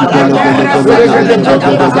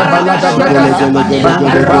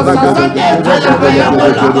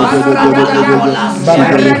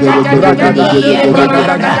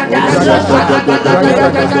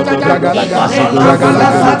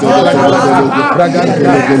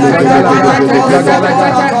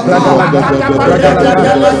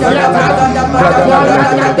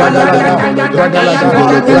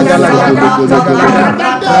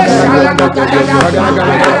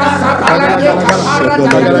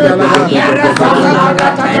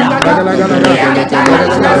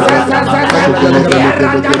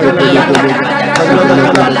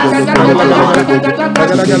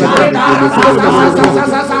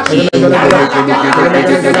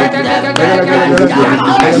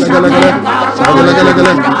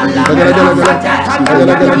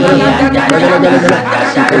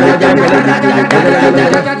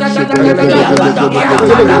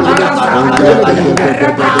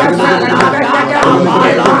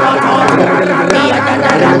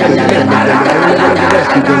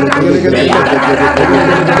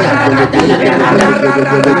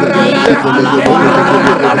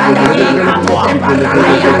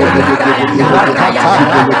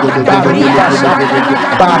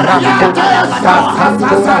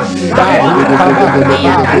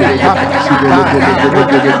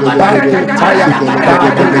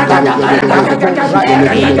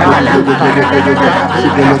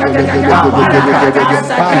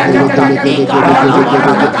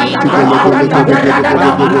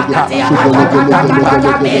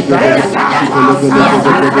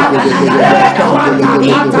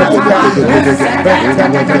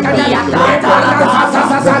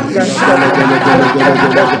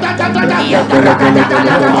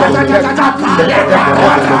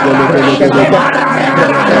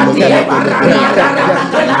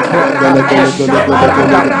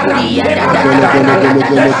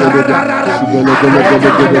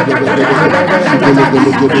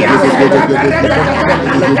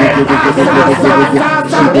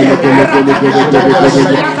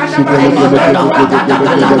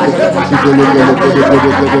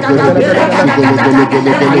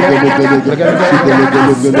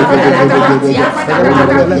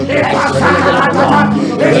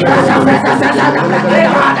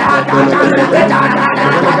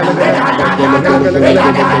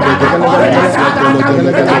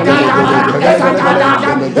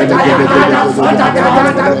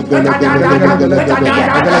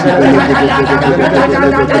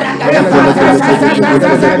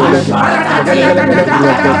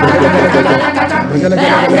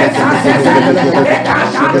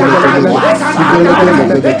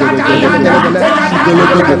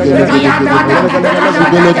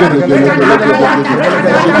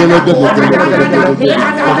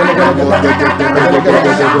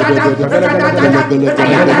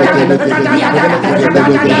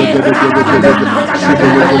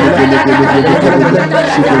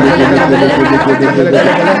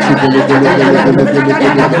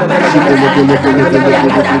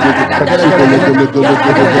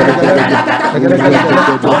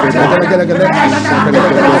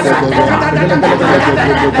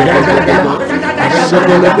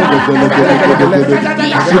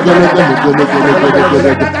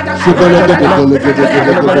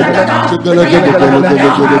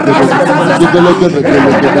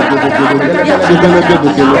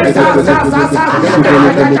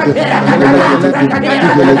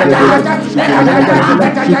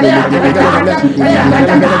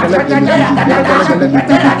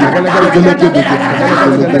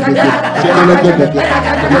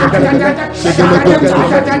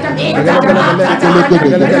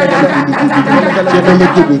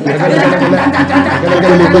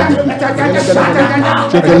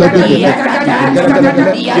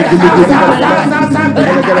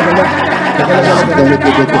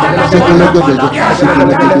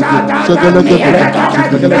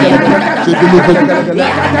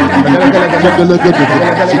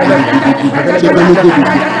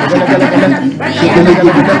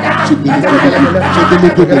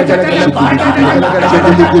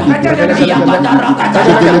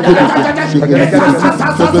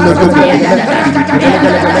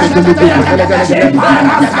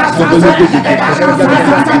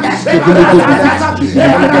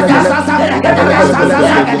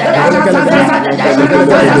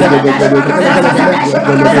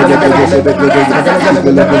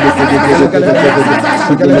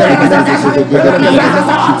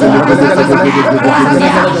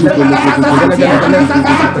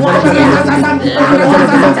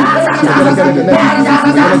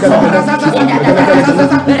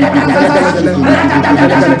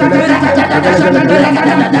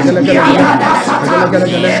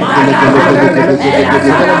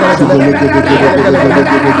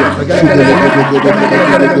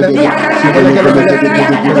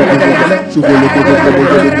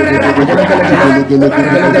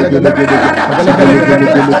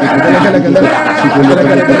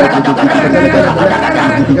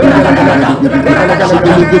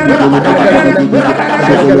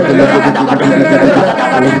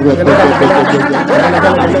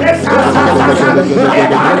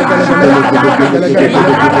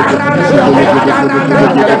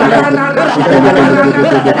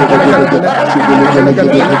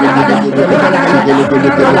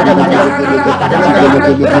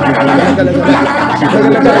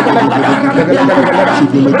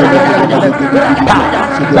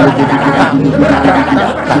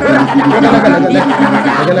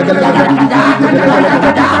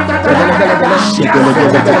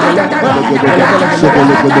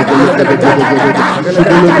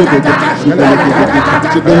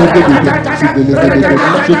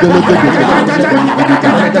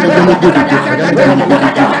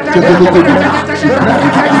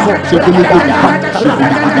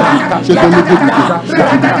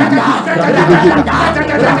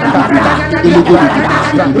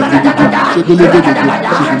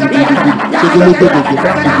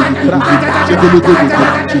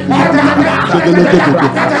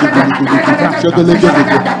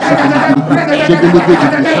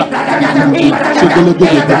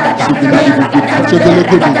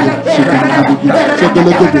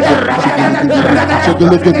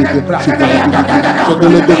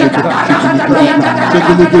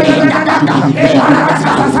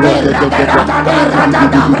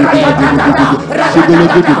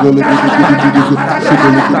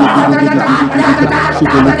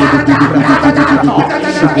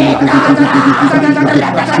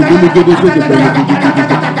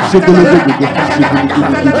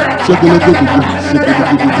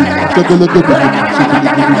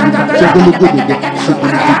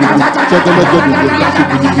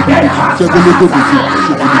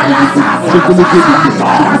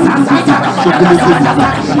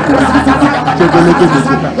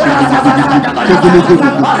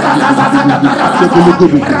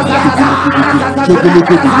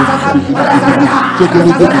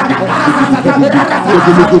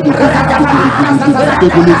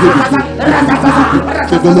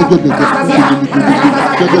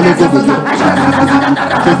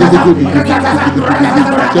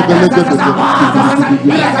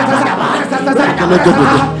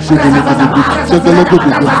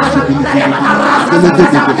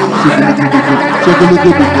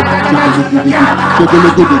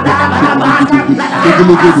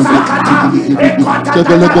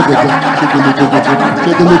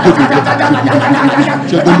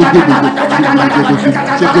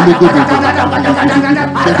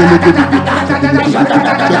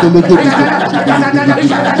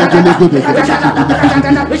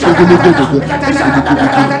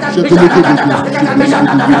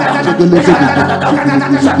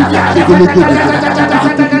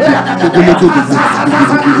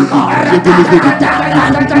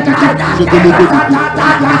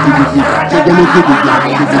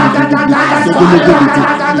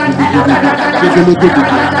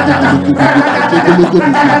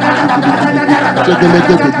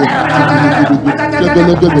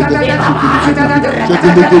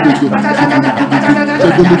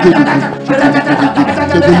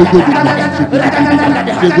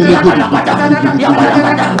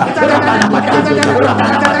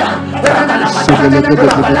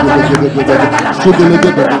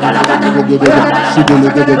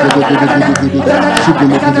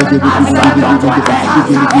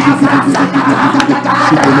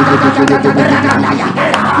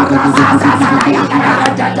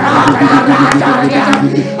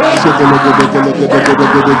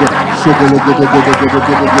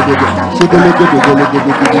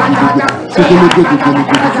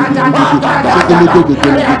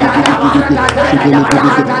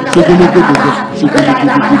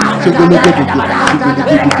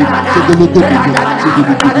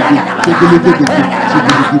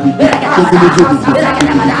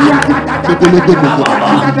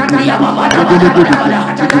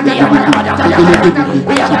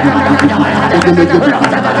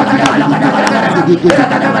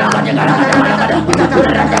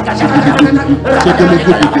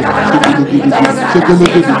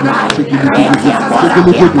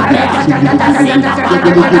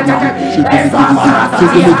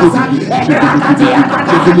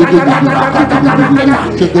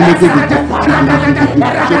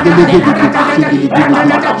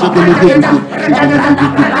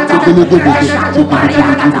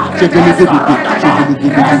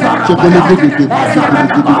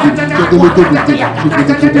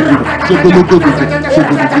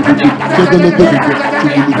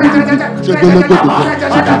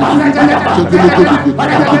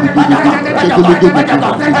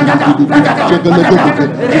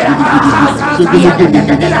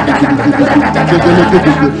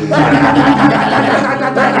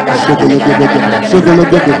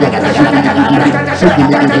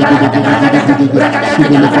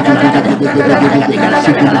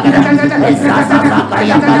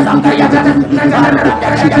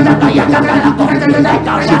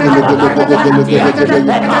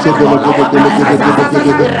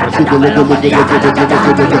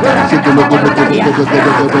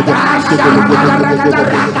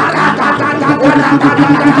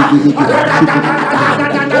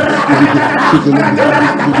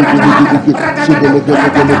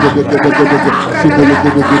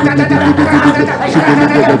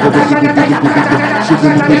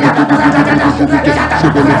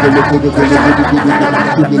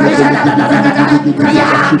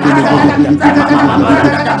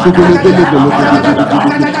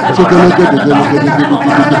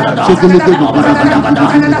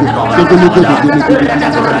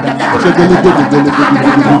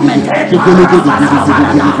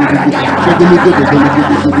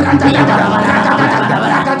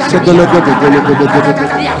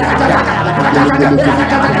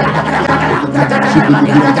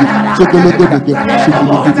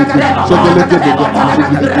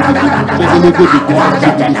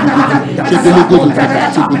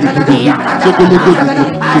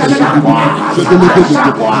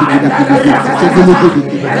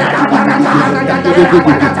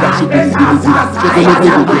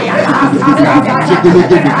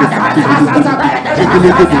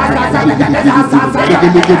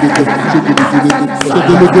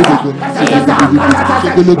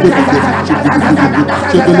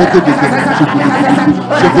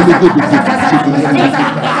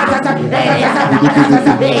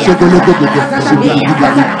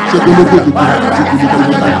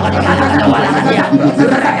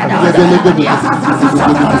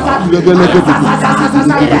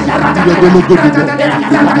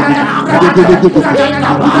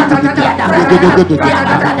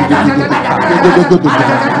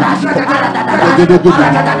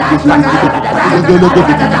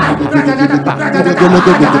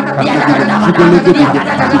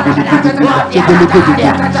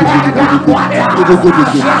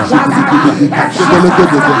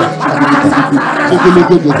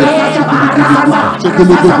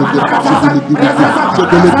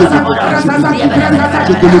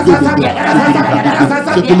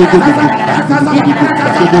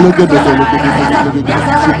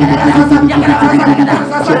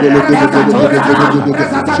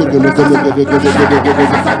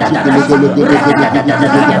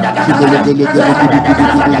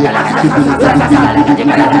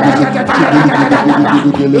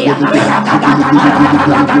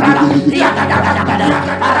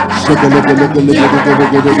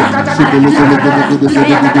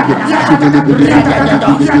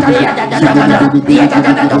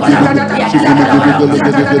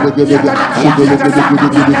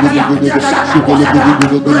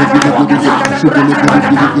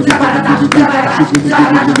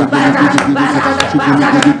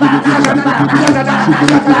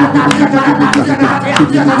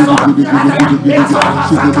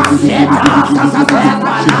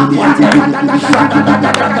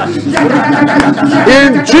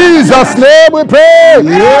 In Jesus' name we pray.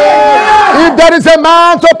 If there is a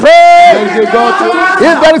man to pray,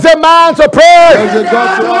 if there is a man to pray,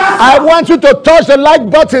 I want you to touch the like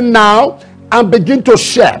button now and begin to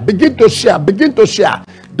share. Begin to share. Begin to share.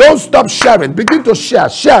 Don't stop sharing. Begin to share,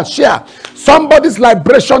 share, share. Somebody's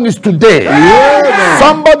liberation is today. Yeah.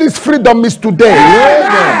 Somebody's freedom is today.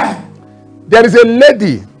 Yeah. There is a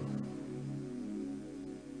lady.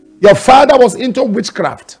 Your father was into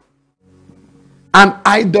witchcraft and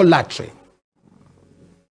idolatry.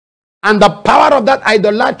 And the power of that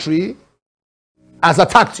idolatry has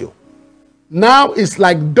attacked you. Now it's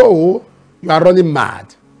like though you are running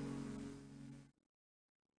mad.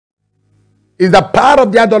 It's the power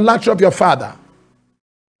of the idolatry of your father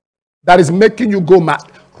that is making you go mad.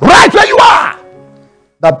 Right where you are!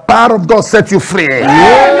 The power of God set you free.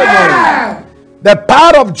 Yeah. The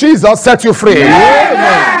power of Jesus set you free.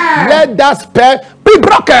 Yeah. Let that spell be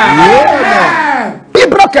broken. Yeah. Be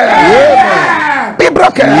broken. Yeah. Be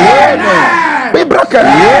broken. Yeah. Be broken.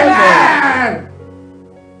 Yeah.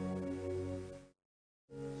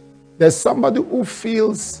 There's somebody who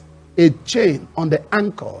feels a chain on the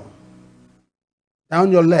ankle,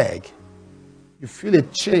 down your leg. You feel a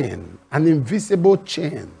chain, an invisible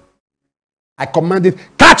chain. I command it,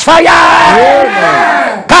 catch fire!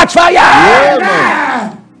 Yeah. Catch fire!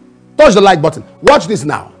 Yeah. Touch the like button. Watch this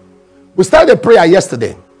now. We started a prayer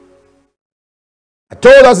yesterday. I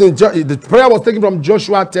told us the prayer was taken from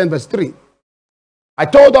Joshua 10 verse 3. I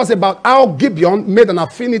told us about how Gibeon made an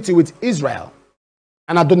affinity with Israel.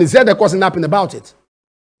 And Adonizedek wasn't happy about it.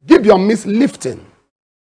 Gibeon means lifting,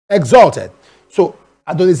 exalted. So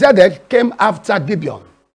Adonizedek came after Gibeon,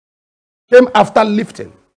 came after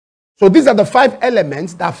lifting. So these are the 5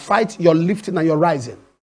 elements that fight your lifting and your rising.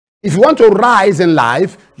 If you want to rise in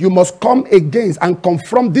life, you must come against and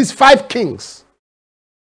confront these 5 kings,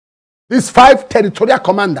 these 5 territorial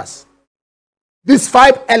commanders, these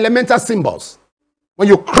 5 elemental symbols. When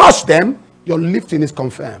you crush them, your lifting is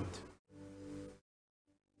confirmed.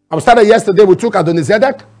 I started yesterday, we took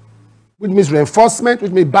Adonizedek, which means reinforcement,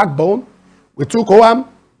 which means backbone. We took Hoam,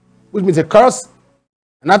 which means a curse.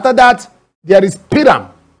 And after that, there is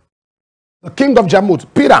Piram, the king of Jarmuth.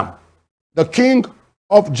 Piram, the king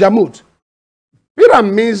of Jarmuth.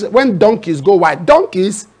 Piram means when donkeys go wide.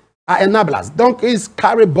 Donkeys are enablers. Donkeys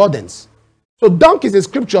carry burdens. So donkeys in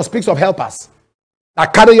scripture speaks of helpers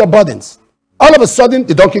that carry your burdens. All of a sudden,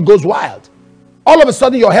 the donkey goes wild. All of a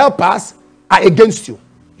sudden, your helpers are against you.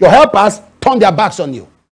 Your helpers turn their backs on you.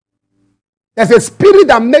 There's a spirit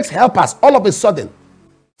that makes helpers all of a sudden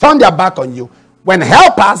turn their back on you. When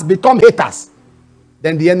helpers become haters,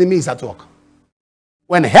 then the enemy is at work.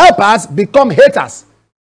 When helpers become haters,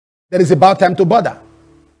 then it's about time to bother.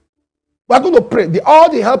 We're going to pray. All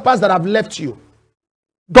the helpers that have left you,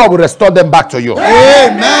 God will restore them back to you.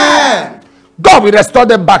 Amen. God will restore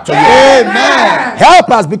them back to you. Amen.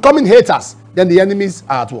 Helpers becoming haters, then the enemies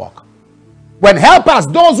are at work. When helpers,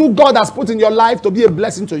 those who God has put in your life to be a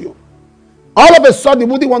blessing to you, all of a sudden, they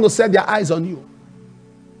wouldn't want to set their eyes on you.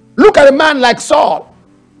 Look at a man like Saul,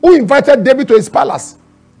 who invited David to his palace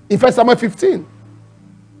in 1 Samuel 15.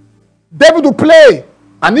 David would play,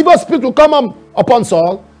 and evil spirit will come upon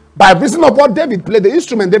Saul. By reason of what David played, the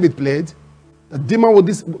instrument David played, the demon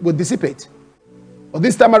would dissipate. But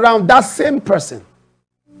this time around, that same person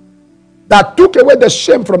that took away the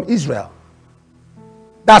shame from Israel,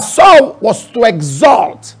 that Saul was to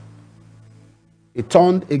exalt, he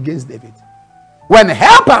turned against David. When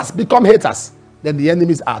helpers become haters, then the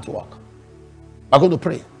enemies are at work. I'm going to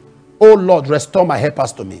pray. Oh Lord, restore my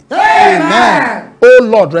helpers to me. Amen. Oh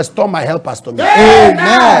Lord, restore my helpers to me.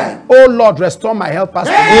 Amen. Oh Lord, restore my helpers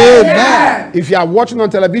to me. Amen. If you are watching on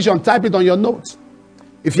television, type it on your notes.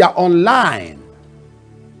 If you are online,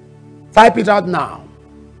 type it out now.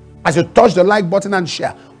 As you touch the like button and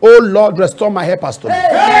share. Oh Lord, restore my helpers to me.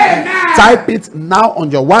 Amen. Type it now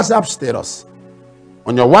on your WhatsApp status,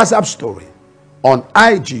 on your WhatsApp story, on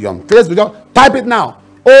IG, on Facebook. Type it now.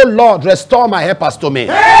 Oh Lord, restore my helpers to me.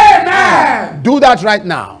 Amen. Do that right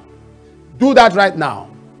now. Do that right now.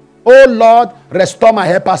 Oh Lord, restore my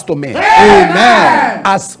helpers to me. Amen.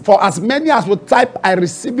 As for as many as will type, I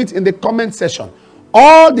receive it in the comment section.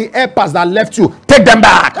 All the helpers that left you, take them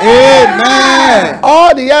back. Amen.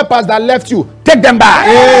 All the helpers that left you, take them back.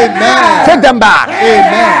 Amen. Take them back.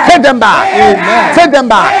 Amen. Take them back. Amen. Take them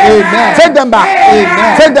back. Amen. Take them back.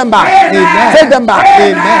 Amen. Take them back. Amen. Take them back.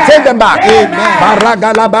 Amen. Take them back. Amen.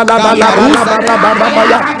 Baragala bala bala bala bala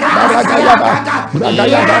bala baragaya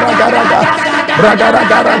baragaya baragaraga bragara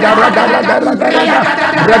gara gara gara gara gara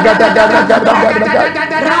bragada gara gara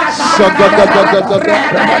gara shagada gara gara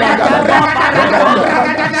gara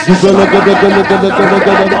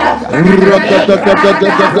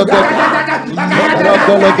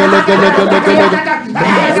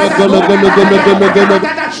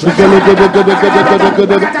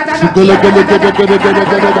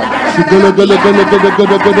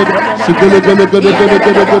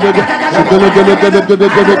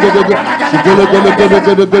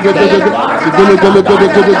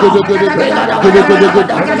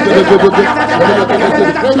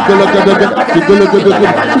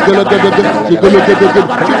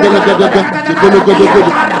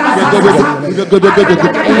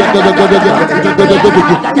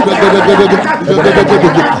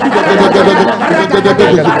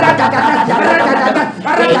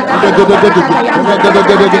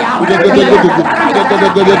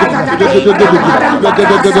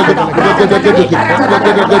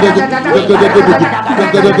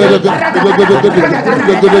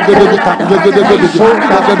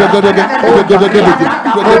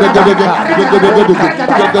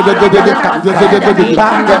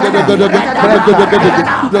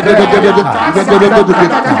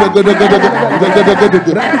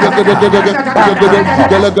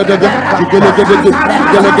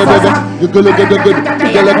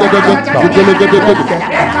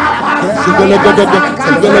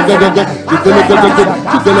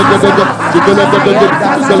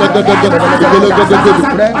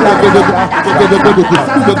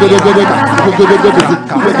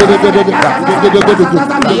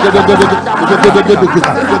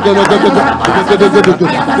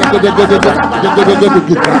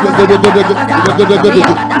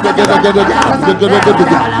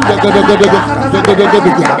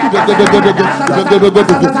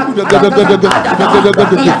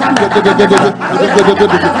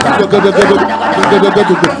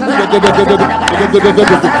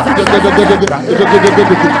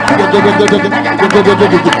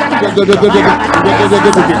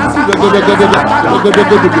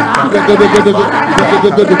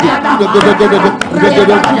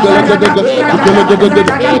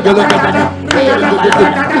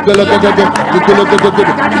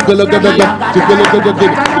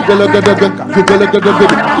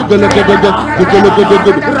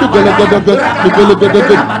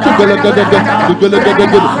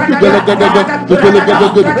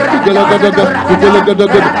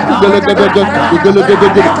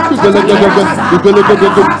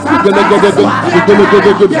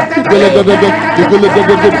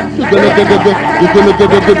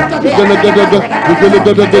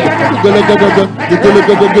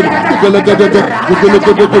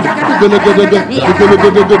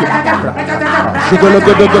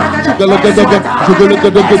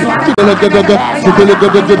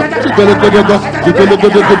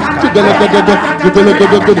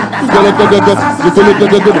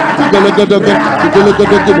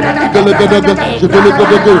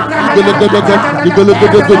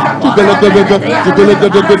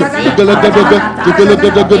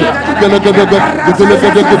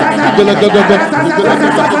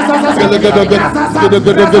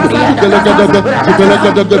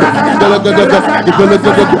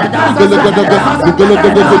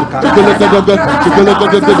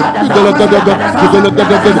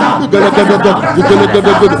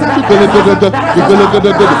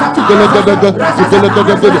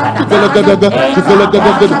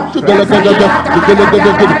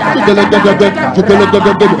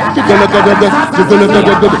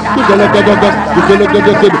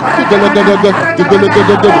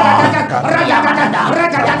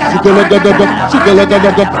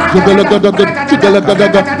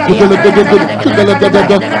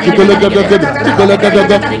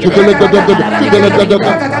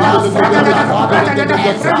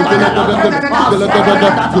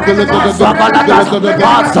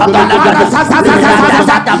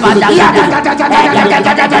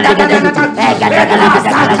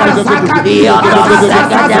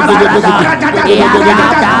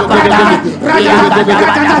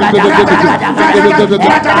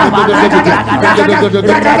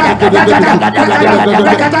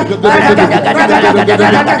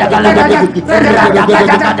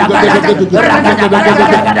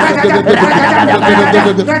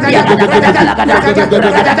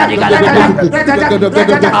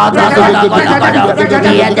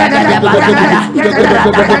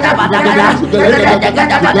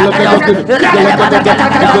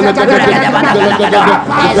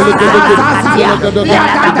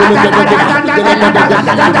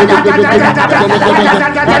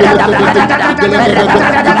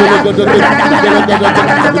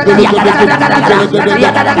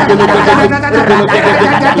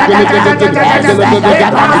Suleman,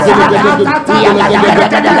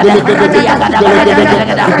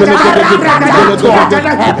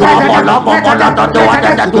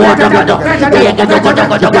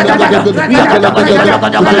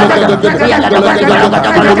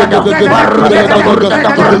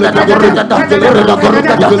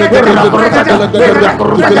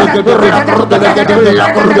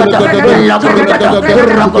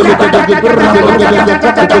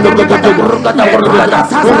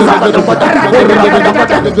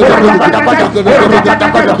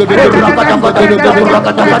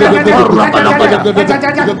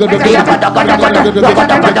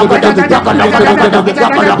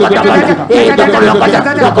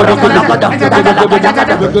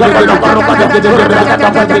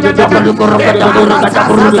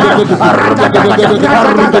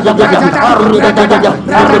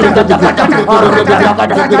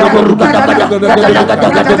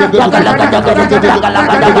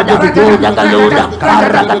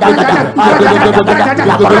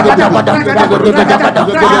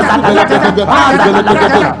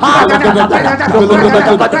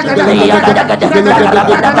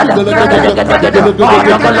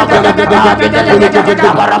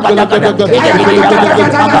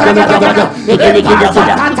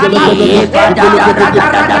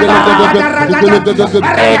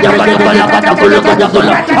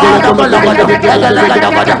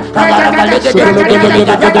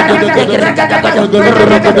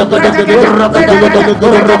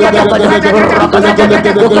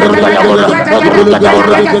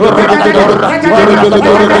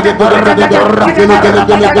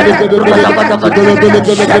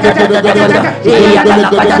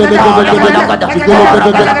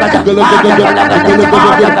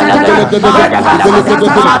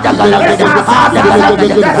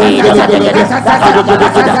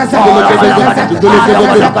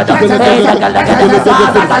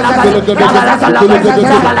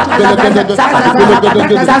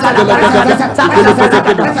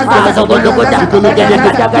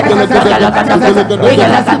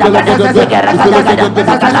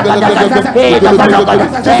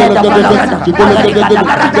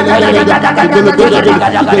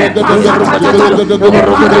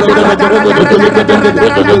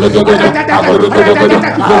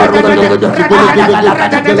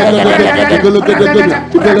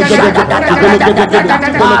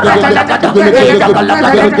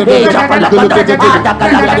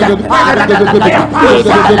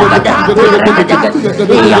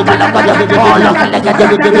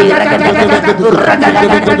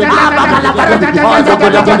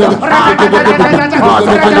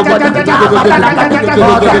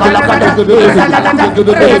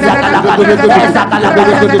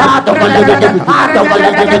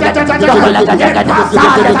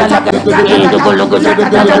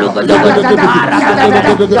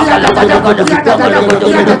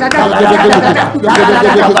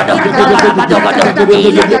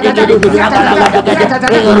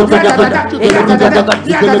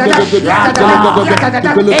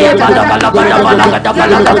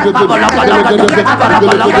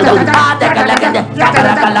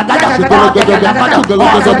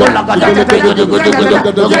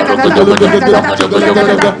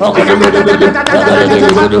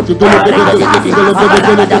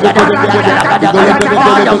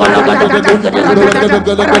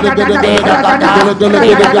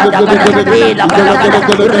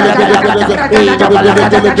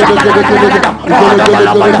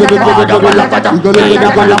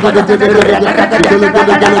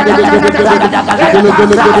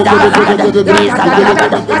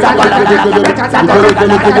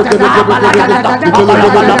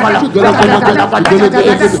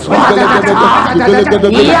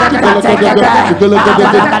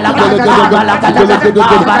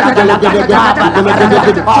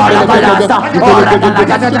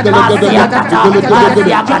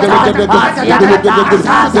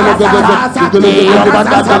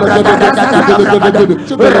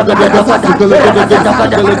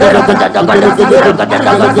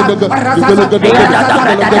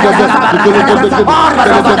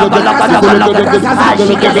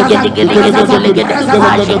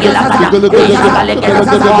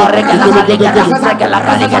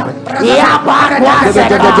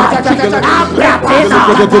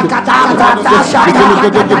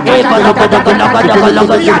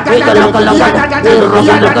 Thank you.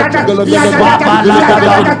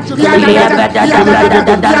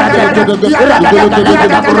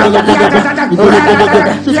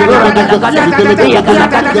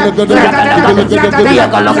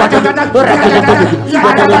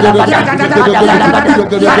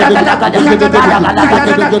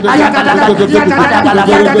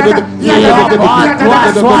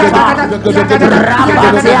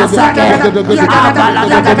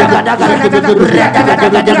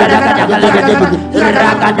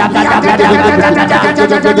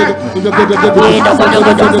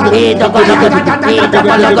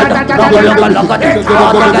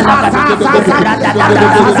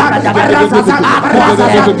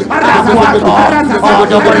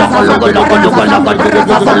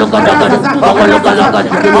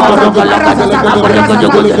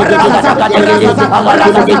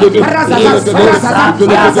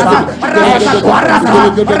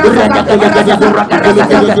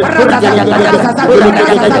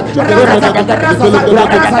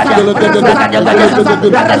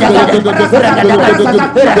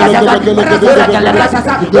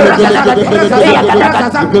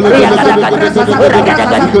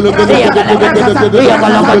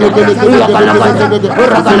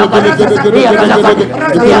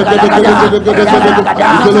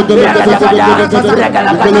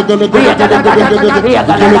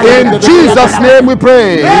 In Jesus' name we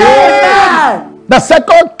pray. Amen. The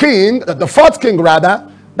second king, the fourth king rather,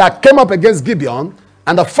 that came up against Gibeon,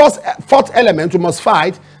 and the fourth element we must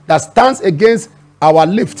fight that stands against our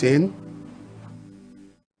lifting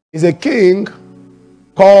is a king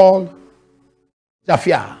called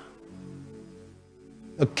Japhia,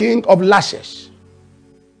 the king of Lachish.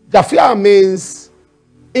 Japhia means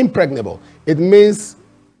impregnable. It means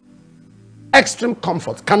extreme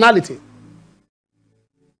comfort, carnality.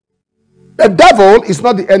 The devil is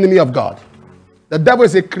not the enemy of God. The devil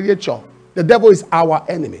is a creature. The devil is our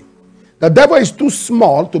enemy. The devil is too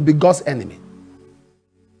small to be God's enemy.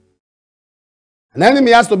 An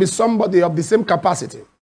enemy has to be somebody of the same capacity,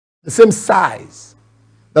 the same size.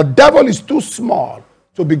 The devil is too small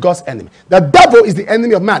to be God's enemy. The devil is the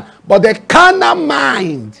enemy of man, but the carnal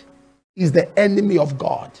mind is the enemy of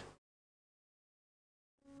God.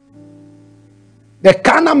 The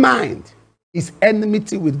carnal mind is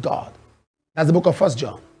enmity with God. That's the book of 1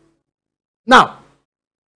 John. Now,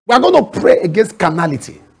 we are going to pray against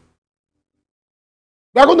carnality.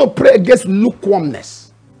 We are going to pray against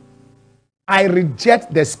lukewarmness. I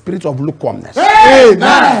reject the spirit of lukewarmness.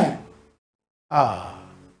 Amen.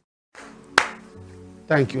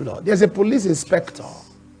 Thank you, Lord. There's a police inspector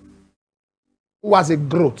who has a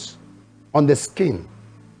growth on the skin.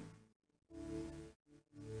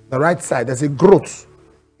 The right side, there's a growth.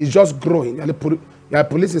 It's just growing. You're a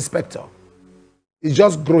police inspector. It's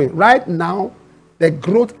just growing. Right now, the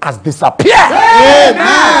growth has disappeared.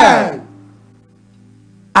 Amen.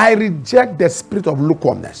 I reject the spirit of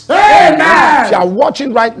lukewarmness. Amen. If you are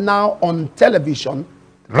watching right now on television,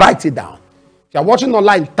 write it down. If you are watching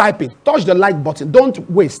online, type it. Touch the like button. Don't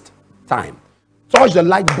waste time. Touch the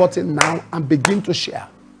like button now and begin to share.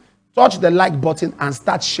 Touch the like button and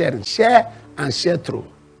start sharing. Share and share through.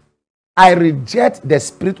 I reject the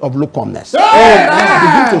spirit of lukewarmness.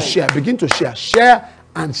 Begin to share. Begin to share. Share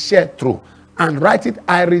and share through. And write it.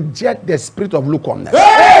 I reject the spirit of lukewarmness.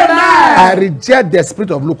 I reject the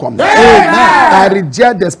spirit of lukewarmness. I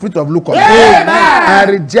reject the spirit of lukewarmness. I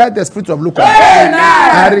reject the spirit of lukewarmness.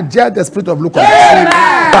 I reject the spirit of lukewarmness.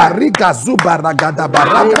 Bariga zubaragada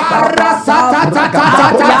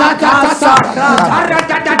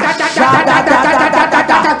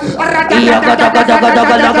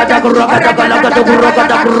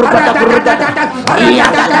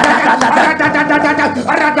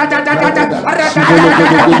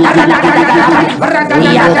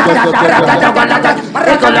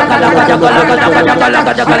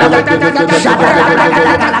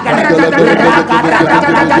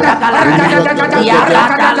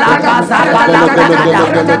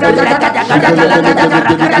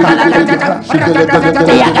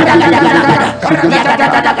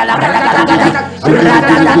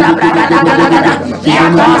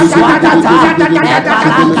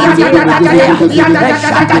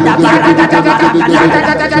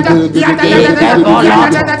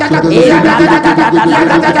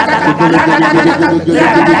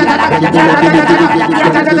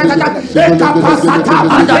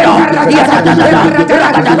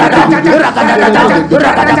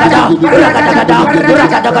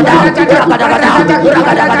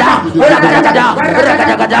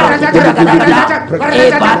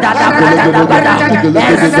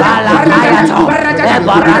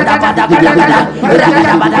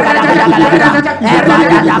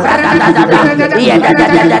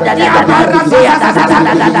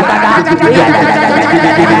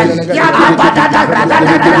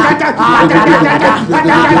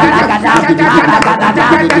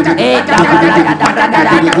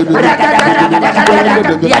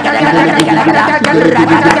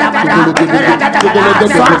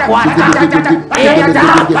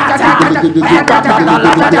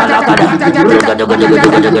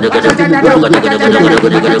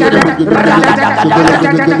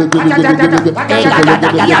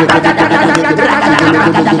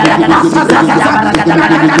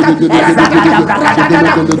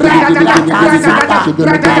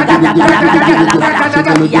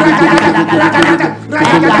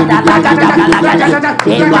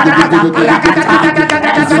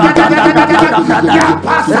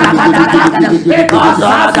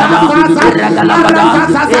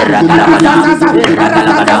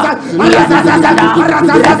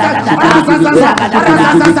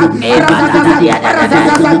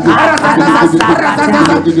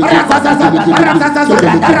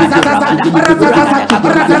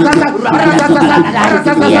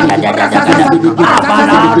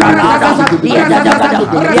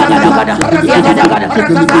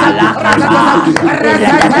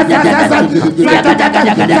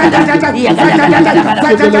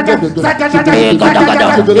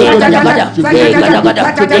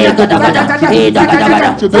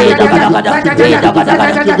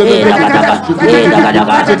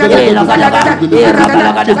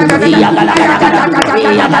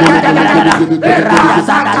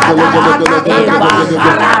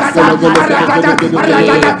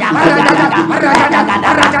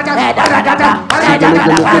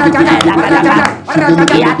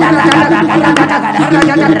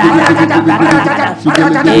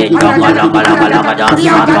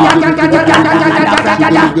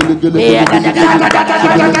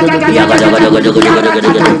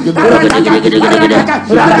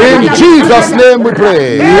In Jesus' name we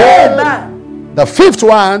pray. The fifth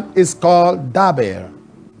one is called Deber,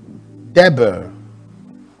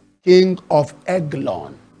 king of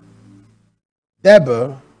Eglon.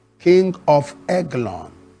 Deber, king of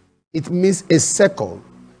Eglon. It means a circle,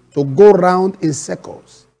 to go round in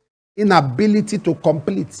circles. Inability to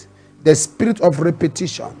complete. The spirit of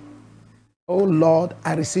repetition. Oh Lord,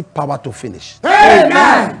 I receive power to finish.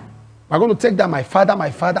 Amen. I'm going to take that, my Father,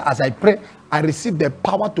 as I pray, I receive the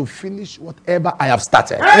power to finish whatever I have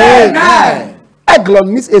started. Amen.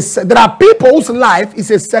 Eglon means there are people whose life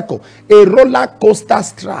is a circle, a roller coaster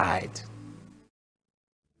stride.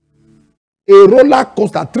 A roller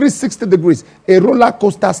coaster, 360 degrees, a roller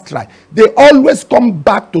coaster stride. They always come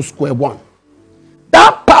back to square one.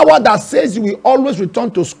 That power that says you will always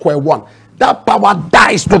return to square one, that power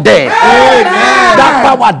dies today. Amen. That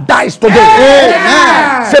power dies today.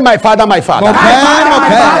 Amen. Say, my Father,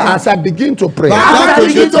 as I begin to pray,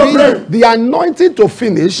 the anointing to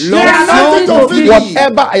finish,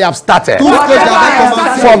 whatever I have started,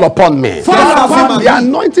 fall upon me. The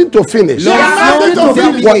anointing to finish,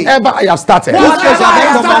 whatever I have started,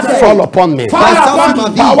 fall upon me.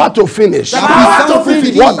 Power to finish,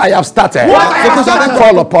 what I have started,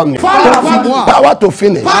 fall upon me. Power to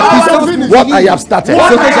finish, what I have started,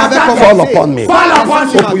 fall upon me.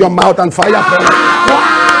 Open your mouth and fire prayer.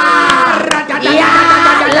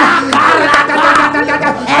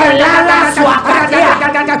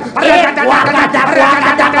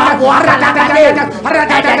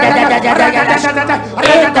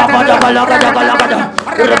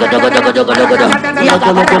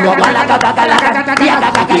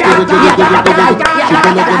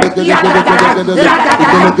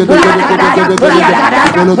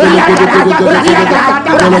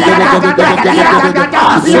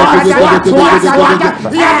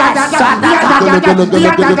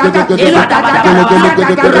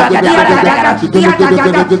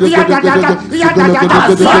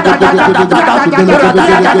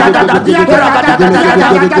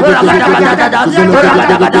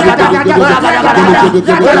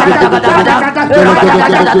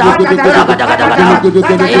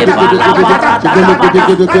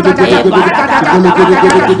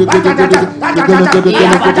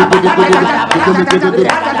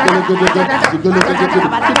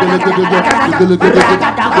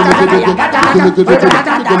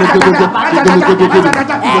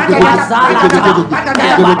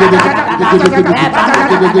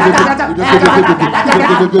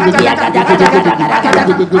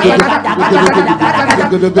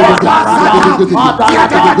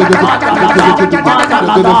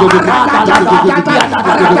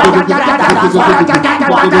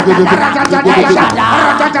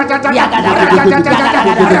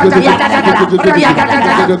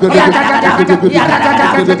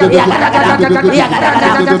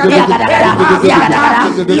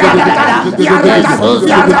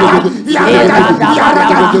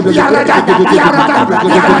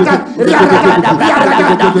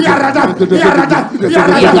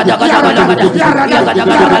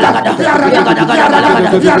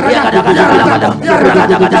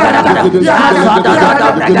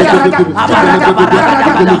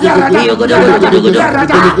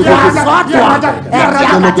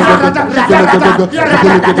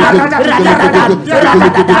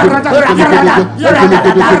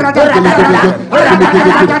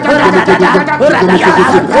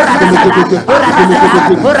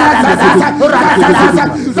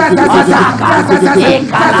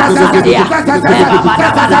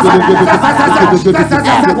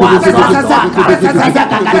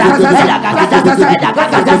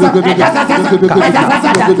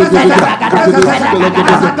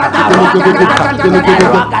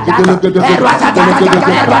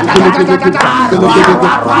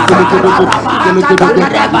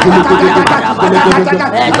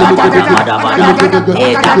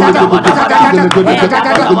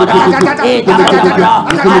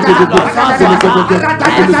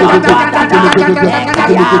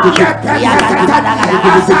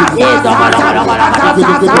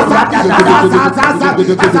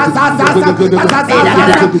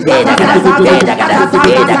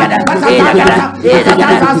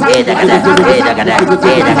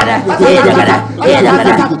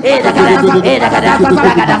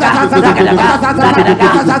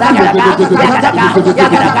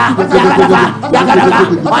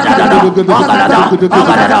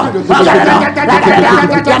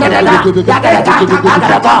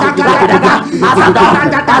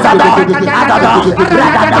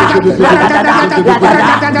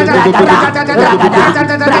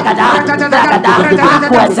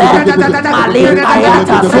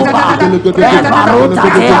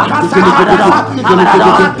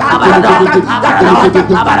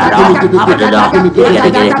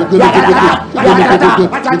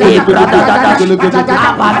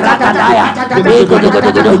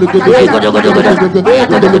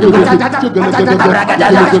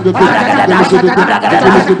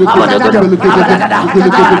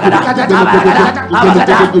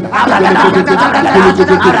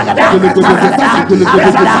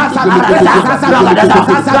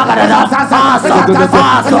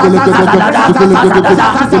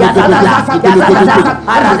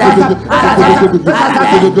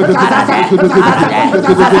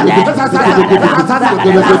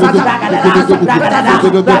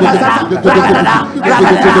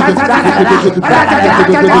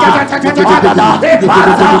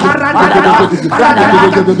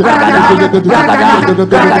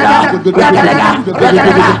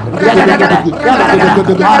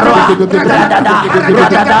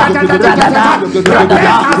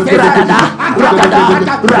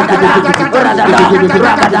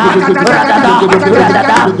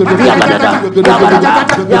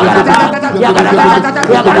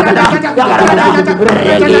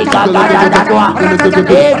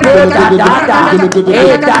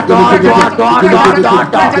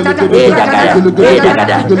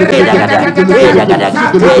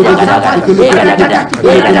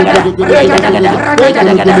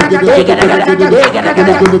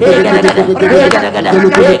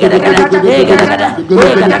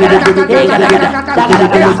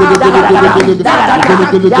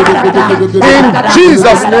 In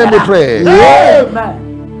Jesus' name we pray. Amen.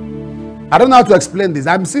 I don't know how to explain this.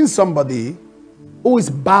 I'm seeing somebody who is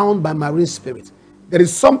bound by marine spirit. There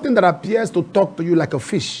is something that appears to talk to you like a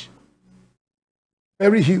fish.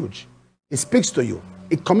 Very huge. It speaks to you.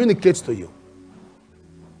 It communicates to you.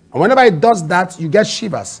 And whenever it does that, you get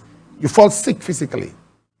shivers. You fall sick physically.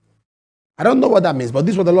 I don't know what that means, but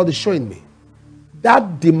this is what the Lord is showing me.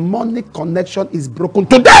 That demonic connection is broken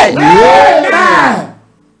today. Amen.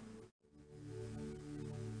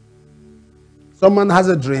 Someone has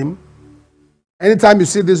a dream. Anytime you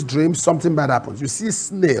see this dream, something bad happens. You see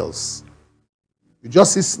snails. You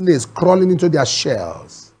just see snails crawling into their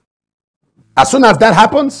shells. As soon as that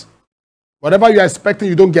happens, whatever you are expecting,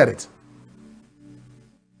 you don't get it.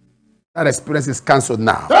 That experience is cancelled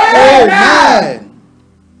now. Amen.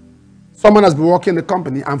 Someone has been working in the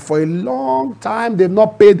company and for a long time they've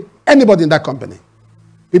not paid anybody in that company.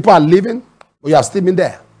 People are leaving, but you are still in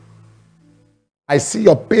there. I see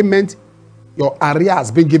your payment, your area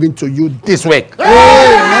has been given to you this week.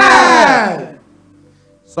 Amen.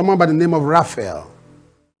 Someone by the name of Raphael.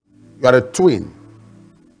 You are a twin.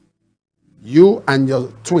 You and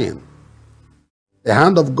your twin. The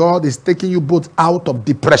hand of God is taking you both out of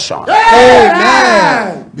depression.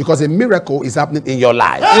 Amen. Because a miracle is happening in your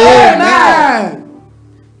life. Amen.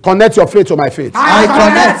 Connect your faith to my faith. I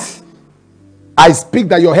connect. I speak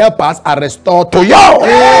that your helpers are restored to you.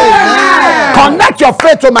 Amen. Connect your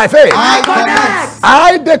faith to my faith. I connect.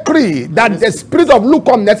 I decree that the spirit of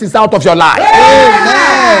lukewarmness is out of your life.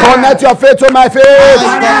 Amen. Connect your faith to my faith.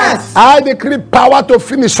 I decree power to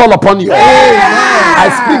finish fall upon you. Amen. I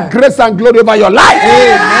speak grace and glory over your life.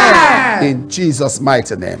 Amen. In Jesus'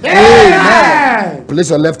 mighty name. Amen. Place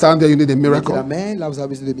your left hand there, you need a miracle. La main, là vous avez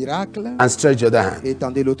besoin de miracle. And stretch your other hand.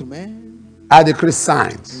 Étendez l'autre main. I decree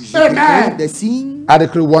signs. Amen. Des signes. I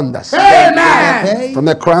decree wonders. Amen. From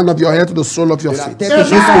the crown of your head to the sole of your feet. Be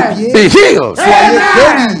Be healed. Soyez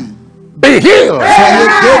guéris. Be healed. Soyez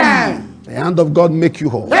guéris. The hand of God make you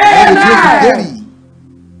whole. Amen.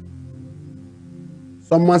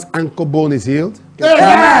 Someone's ankle bone is healed.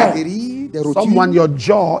 Amen. Someone, your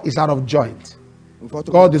jaw is out of joint.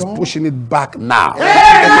 God is pushing it back now.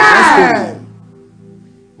 Amen.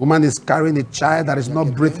 Woman is carrying a child that is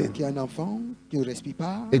not breathing. Qui a un enfant qui ne respire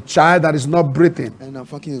pas. A child that is not breathing. Un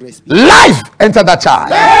enfant qui ne respire. Life enter the child.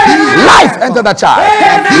 Life enter the child.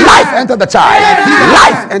 Life enter the child.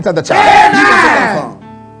 Life enter the child.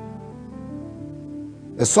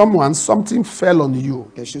 There's someone, something fell on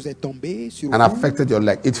you Quelque chose est tombé sur and vous. affected your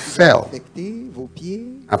leg. It fell. Affecté vos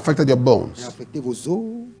pieds. Affected your bones. Affecté vos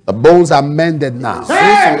os. The bones are mended now. Les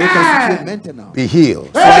os sont reconstitués maintenant. Be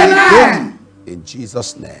healed. Soyez guéris. In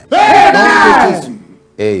Jesus' name. Au nom de Jésus.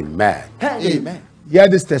 Amen. Amen. Hear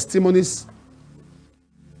these testimonies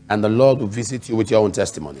and the Lord will visit you with your own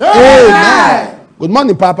testimony. Amen. Good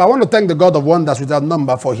morning, Papa. I want to thank the God of wonders without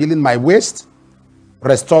number for healing my waist,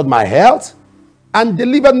 restored my health, and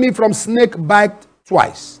delivered me from snake bite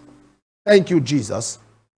twice. Thank you, Jesus.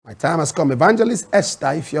 My time has come. Evangelist Esther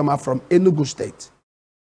Ifeoma from Enugu State.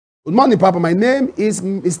 Good morning, Papa. My name is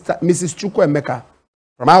Mrs. Chukwuemeka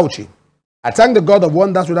from Auchi. I thank the God of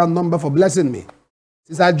wonders without number for blessing me.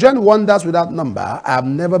 Since I joined Wonders Without Number, I have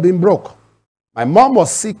never been broke. My mom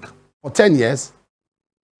was sick for 10 years.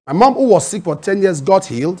 My mom, who was sick for 10 years, got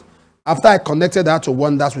healed after I connected her to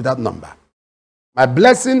Wonders Without Number. My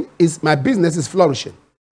blessing is my business is flourishing.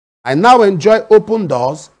 I now enjoy open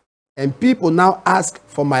doors, and people now ask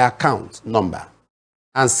for my account number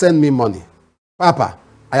and send me money. Papa,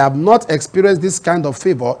 I have not experienced this kind of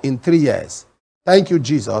favor in 3 years. Thank you,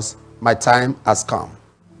 Jesus. My time has come.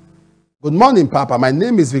 Good morning, Papa. My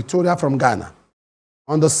name is Victoria from Ghana.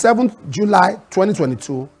 On the 7th July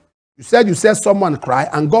 2022, you said someone cry,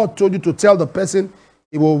 and God told you to tell the person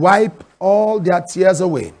He will wipe all their tears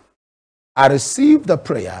away. I received the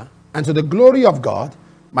prayer, and to the glory of God,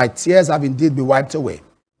 my tears have indeed been wiped away.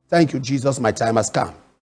 Thank you, Jesus. My time has come.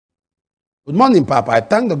 Good morning, Papa. I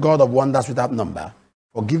thank the God of wonders without number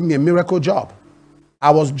for giving me a miracle job. I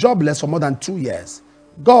was jobless for more than 2 years.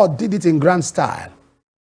 God did it in grand style.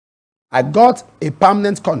 I got a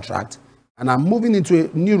permanent contract, and I'm moving into a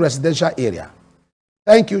new residential area.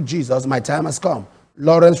 Thank you, Jesus. My time has come.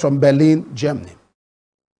 Lawrence from Berlin, Germany.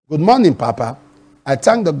 Good morning, Papa. I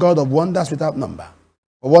thank the God of wonders without number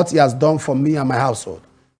for what He has done for me and my household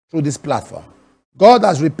through this platform. God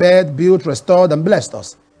has repaired, built, restored, and blessed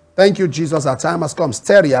us. Thank you, Jesus. Our time has come.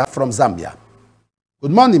 Steria from Zambia.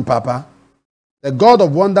 Good morning, Papa. The God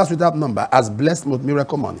of wonders without number has blessed me with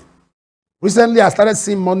miracle money. Recently, I started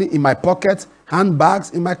seeing money in my pocket, handbags,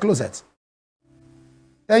 in my closet.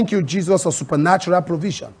 Thank you, Jesus, for supernatural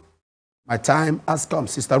provision. My time has come.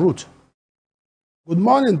 Sister Ruth. Good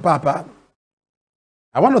morning, Papa.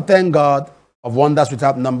 I want to thank God of wonders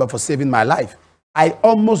without number for saving my life. I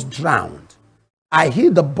almost drowned. I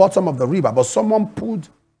hit the bottom of the river, but someone pulled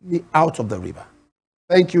me out of the river.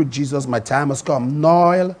 Thank you, Jesus. My time has come.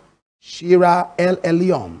 Noel Shira El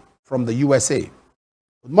Elion from the USA.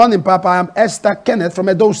 Good morning, Papa. I'm Esther Kenneth from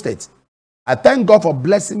Edo State. I thank God for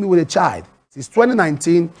blessing me with a child. Since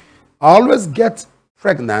 2019, I always get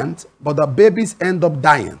pregnant, but the babies end up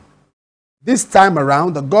dying. This time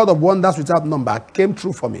around, the God of wonders without number came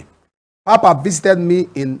true for me. Papa visited me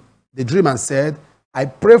in the dream and said, I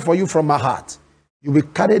pray for you from my heart. You will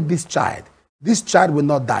carry this child. This child will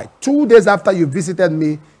not die. 2 days after you visited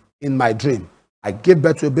me in my dream, I gave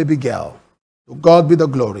birth to a baby girl. To God be the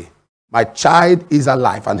glory. My child is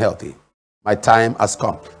alive and healthy. My time has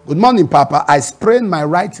come. Good morning, Papa. I sprained my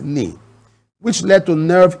right knee, which led to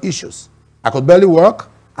nerve issues. I could barely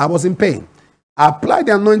walk. I was in pain. I applied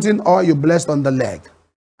the anointing oil you blessed on the leg.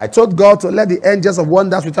 I told God to let the angels of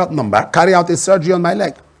wonders without number carry out a surgery on my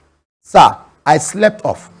leg. Sir, I slept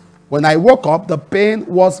off. When I woke up, the pain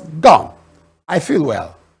was gone. I feel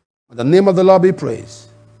well. In the name of the Lord be praised.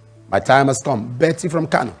 My time has come. Betty from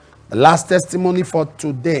Kano. The last testimony for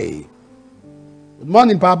today. Good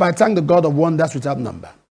morning, Papa. I thank the God of wonders without number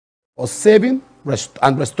for saving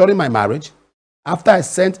and restoring my marriage after I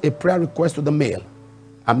sent a prayer request to the mail.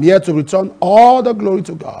 I'm here to return all the glory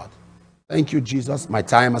to God. Thank you, Jesus. My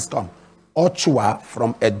time has come. Ochua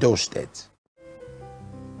from Edo State.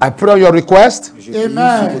 I pray on your request.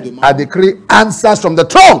 Amen. I decree answers from the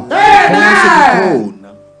throne. Amen.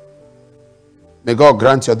 May God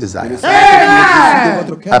grant your desire.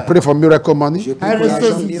 Amen. I pray for miracle money.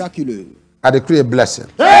 I decree a blessing.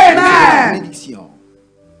 Amen.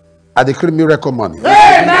 I decree miracle money.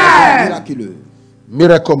 Amen.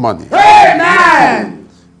 Miracle money. Amen.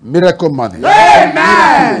 Miracle money.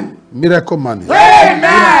 Amen. Miracle money.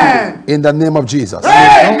 Amen. In the name of Jesus.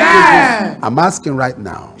 Amen. I'm asking right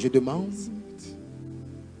now.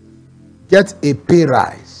 Get a pay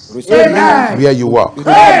rise. Amen. Where you work.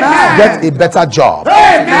 Amen. Get a better job.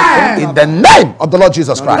 Amen. In the name of the Lord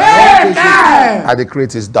Jesus Christ. Amen. I decree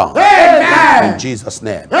it is done. Amen. In Jesus'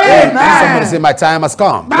 name. Amen. Somebody say, my time has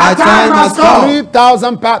come. My time has come.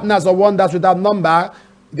 3,000 partners of wonders without number.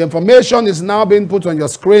 The information is now being put on your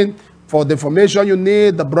screen. For the information you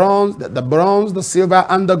need, the bronze, the silver,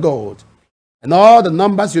 and the gold. And all the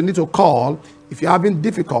numbers you need to call if you're having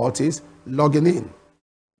difficulties logging in.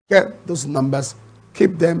 Get those numbers,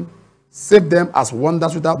 keep them, save them as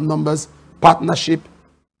Wonders Without Numbers partnership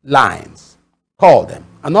lines. Call them.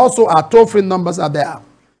 And also our toll-free numbers are there.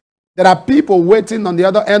 There are people waiting on the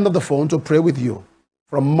other end of the phone to pray with you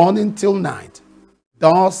from morning till night,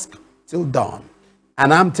 dusk till dawn.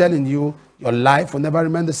 And I'm telling you, your life will never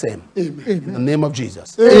remain the same. Amen. In the name of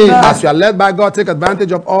Jesus. Amen. As you are led by God, take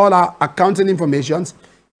advantage of all our accounting informations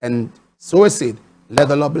and sow a seed. Let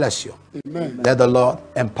the Lord bless you. Amen. Let the Lord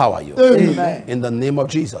empower you. Amen. In the name of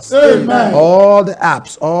Jesus. Amen. All the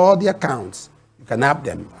apps, all the accounts, you can have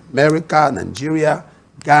them. America, Nigeria,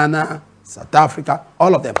 Ghana, South Africa,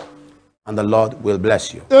 all of them. And the Lord will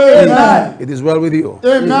bless you. Amen. It is well with you.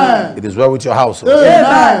 Amen. It is well with your household.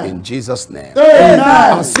 Amen. In Jesus' name. Amen.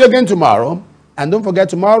 I'll see you again tomorrow. And don't forget,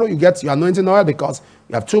 tomorrow you get your anointing oil because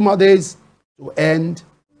you have 2 more days to end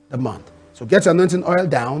the month. So get your anointing oil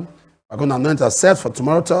down. We're going to anoint ourselves for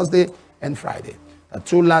tomorrow, Thursday, and Friday. The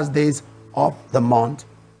 2 last days of the month,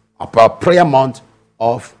 of our prayer month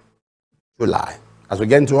of July. As we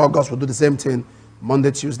get into August, we'll do the same thing.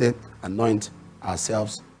 Monday, Tuesday, anoint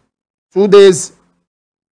ourselves. 2 days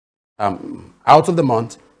out of the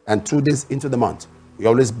month and 2 days into the month. We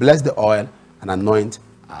always bless the oil and anoint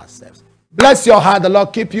ourselves. Bless your heart. The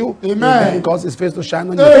Lord keep you. Amen. And cause his face to shine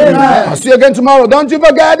on you. Amen. I'll see you again tomorrow. Don't you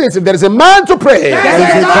forget this. If there is a man to pray,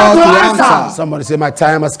 there is a God to answer. Somebody say, my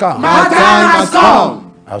time has come. My time has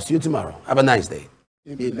come. I'll see you tomorrow. Have a nice day.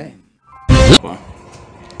 Amen.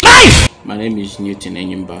 My name is Newton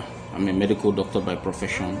Enyimba. I'm a medical doctor by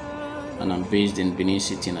profession, and I'm based in Benin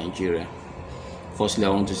City, Nigeria. Firstly, I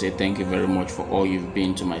want to say thank you very much for all you've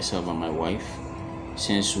been to myself and my wife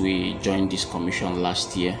since we joined this commission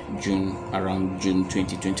last year, around June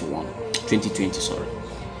 2020, sorry.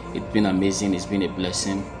 It's been amazing. It's been a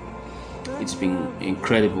blessing. It's been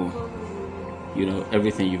incredible. You know,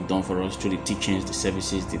 everything you've done for us through the teachings, the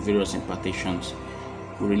services, the various impartations.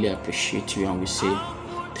 We really appreciate you, and we say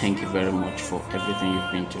thank you very much for everything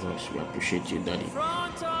you've been to us. We appreciate you, Daddy.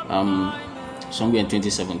 Somewhere in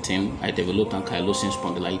 2017, I developed ankylosing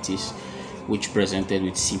spondylitis, which presented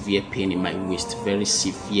with severe pain in my waist, very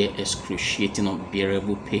severe, excruciating,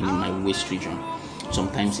 unbearable pain in my waist region.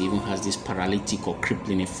 Sometimes it even has this paralytic or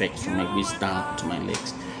crippling effect from my waist down to my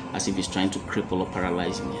legs, as if it's trying to cripple or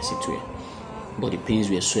paralyze me, as it were. But the pains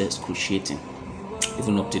were so excruciating.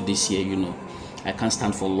 Even up to this year, you know, I can't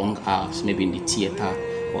stand for long hours, maybe in the theater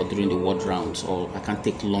or during the ward rounds, or I can't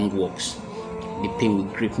take long walks. The pain will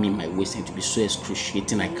grip me in my waist and to be so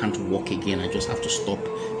excruciating I can't walk again. I just have to stop,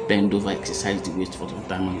 bend over, exercise the waist for some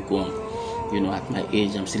time and go on. You know, at my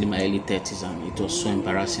age, I'm still in my early 30s, and it was so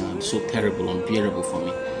embarrassing and so terrible, unbearable for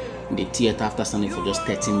me. In the theater, after standing for just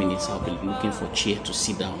 30 minutes, I'll be looking for a chair to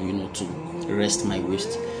sit down, you know, to rest my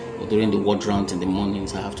waist. Or during the ward round in the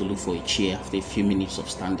mornings, I have to look for a chair after a few minutes of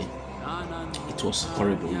standing. It was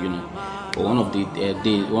horrible, you know. But one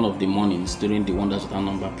of the mornings during the Wonders Without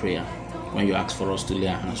Number prayer, when you asked for us to lay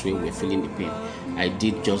our hands where we were feeling the pain, I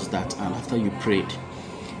did just that, and after you prayed,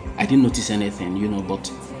 I didn't notice anything, but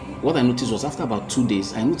what I noticed was after about 2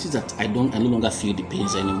 days, I noticed that I no longer feel the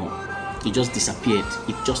pains anymore. It just disappeared.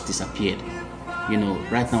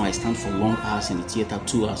 Right now I stand for long hours in the theater,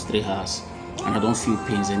 2 hours, 3 hours, and I don't feel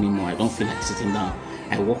pains anymore. I don't feel like sitting down.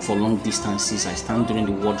 I walk for long distances. I stand during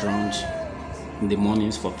the ward rounds in the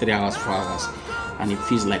mornings for 3 hours, 4 hours, and it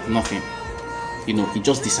feels like nothing. It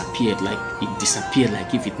just disappeared,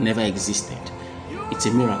 like if it never existed. It's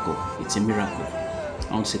a miracle.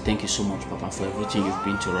 I want to say thank you so much, Papa, for everything you've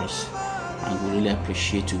been to us, and we really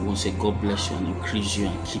appreciate you. We want to say God bless you and increase you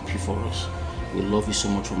and keep you for us. We love you so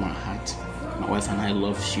much from our heart. My wife and I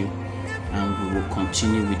love you, and we will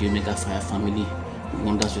continue with the Omega Fire family,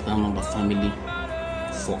 Wonders Without Number family,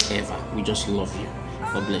 forever. We just love you.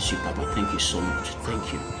 God bless you, Papa. Thank you so much.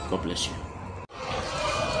 Thank you. God bless you.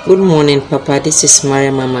 Good morning, Papa. This is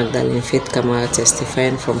Mariama Magdalene Faith Kamara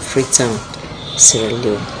testifying from Freetown, Sierra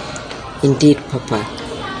Leone. Indeed, Papa,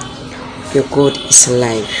 your God is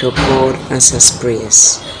alive. Your God answers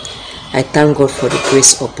prayers. I thank God for the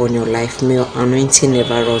grace upon your life. May your anointing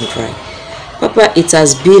never run dry. Papa, it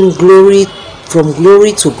has been from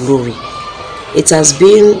glory to glory. It has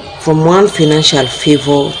been from one financial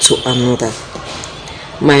favor to another.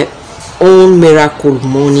 My own miracle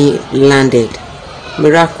money landed.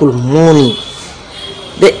 Miracle money.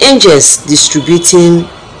 The angels distributing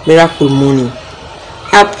miracle money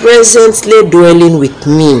are presently dwelling with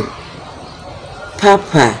me.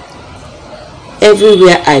 Papa,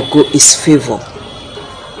 everywhere I go is favor.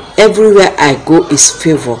 Everywhere I go is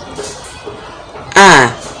favor.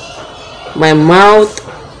 My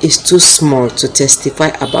mouth is too small to testify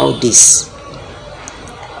about this.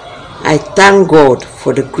 I thank God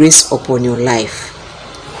for the grace upon your life.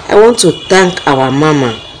 I want to thank our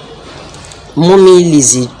mama, Mommy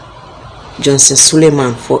Lizzie Johnson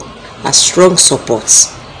Suleman, for her strong support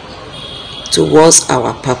towards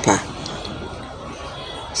our Papa.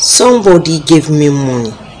 Somebody gave me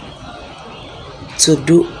money to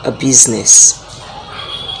do a business.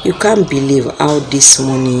 You can't believe how this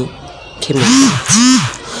money came about.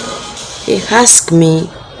 He asked me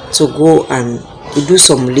to go and do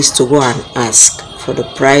some list to go and ask for the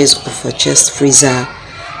price of a chest freezer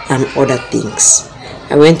and other things.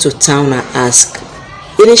 I went to town and asked.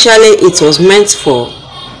 Initially it was meant for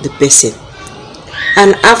the person,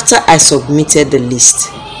 and after I submitted the list,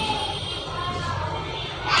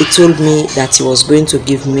 he told me that he was going to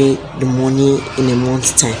give me the money in a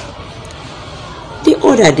month's time. The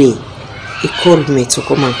other day he called me to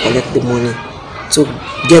come and collect the money, to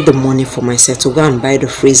get the money for myself, to go and buy the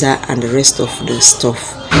freezer and the rest of the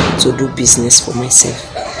stuff to do business for myself.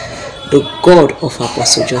 The God of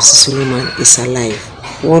Apostle Joseph Suleman is alive.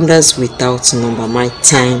 Wonders without number. My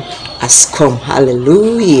time has come.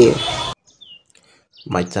 Hallelujah.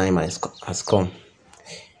 My time has come.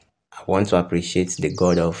 I want to appreciate the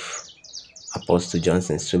God of Apostle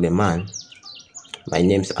Johnson Suleman. My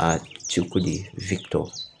names are Chukudi Victor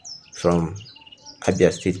from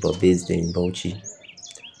Abia State, but based in Bauchi.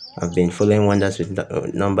 I've been following Wonders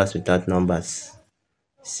with Numbers Without Numbers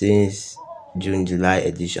since June-July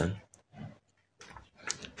edition,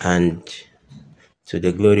 and to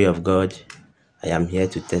the glory of God, I am here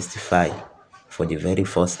to testify for the very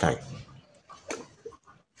first time.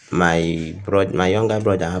 My younger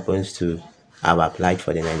brother happens to have applied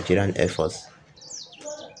for the Nigerian Air Force.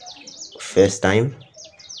 First time,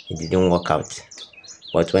 it didn't work out.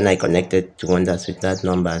 But when I connected to Wonders Without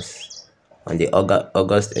Numbers on the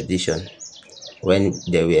August edition, when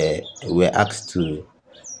they were asked to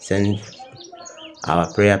send our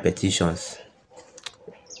prayer petitions,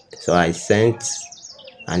 so I sent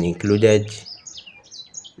and included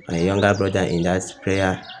my younger brother in that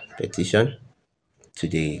prayer petition. To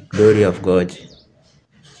the glory of God,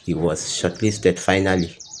 he was shortlisted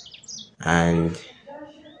finally, and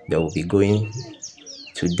they will be going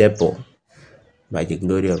to depot by the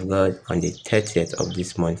glory of God on the 30th of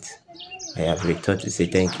this month. I have returned to say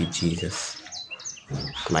thank you, Jesus.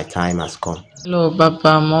 My time has come. Hello,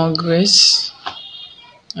 Papa, more grace.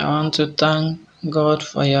 I want to thank God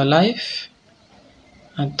for your life.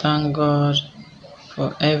 I thank God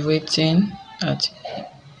for everything that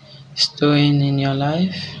He's doing in your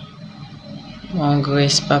life. More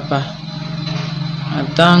grace, Papa. I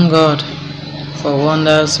thank God for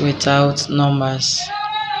Wonders Without Numbers.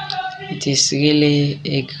 It is really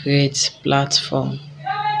a great platform,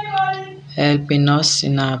 helping us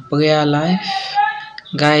in our prayer life,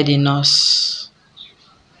 guiding us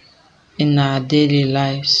in our daily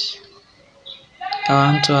lives. I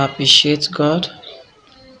want to appreciate God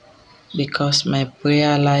because my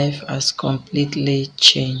prayer life has completely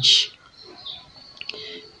changed.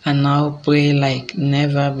 I now pray like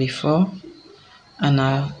never before,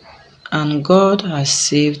 and God has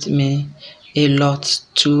saved me a lot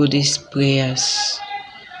through these prayers.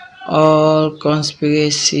 All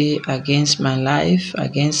conspiracy against my life,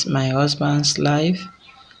 against my husband's life,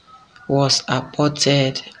 was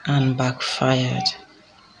aborted and backfired.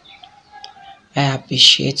 I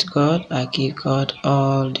appreciate God. I give God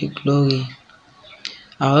all the glory.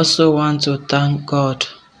 I also want to thank God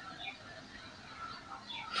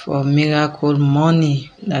for miracle money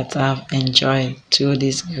that I've enjoyed through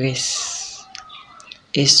this grace.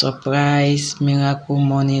 A surprise miracle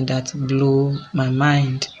money that blew my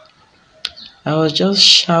mind. I was just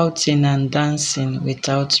shouting and dancing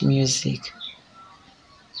without music.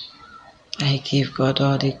 I give God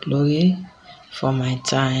all the glory, for my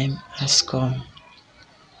time has come.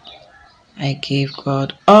 I give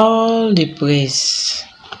God all the praise.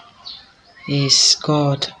 He is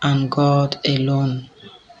God and God alone.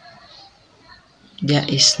 There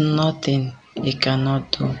is nothing He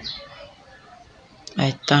cannot do.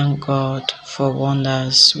 I thank God for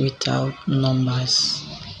wonders without numbers.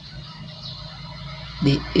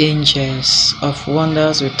 The angels of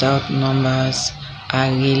wonders without numbers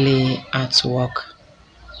are really at work.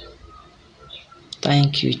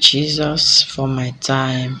 Thank you, Jesus, for my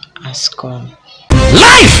time has come.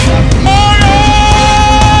 Life!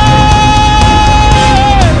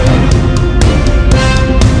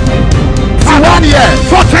 31 years.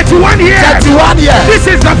 For 31 years. 31 years. This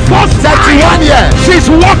is the first 31 years. She's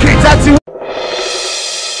walking. 31.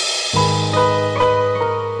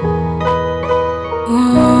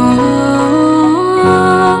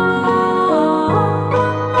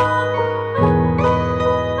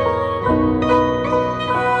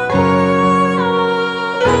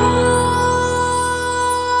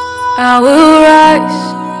 I will rise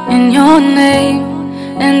in your name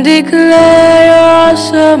and declare your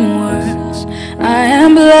awesome words. I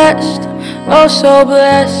am blessed, oh so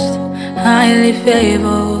blessed, highly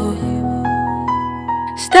favored.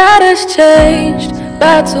 Status changed,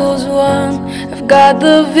 battles won. I've got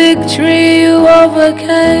the victory you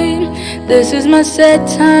overcame. This is my set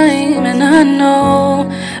time and I know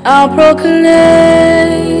I'll proclaim.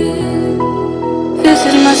 This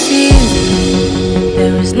is my season.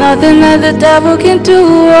 There is nothing that the devil can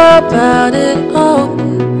do about it. Oh,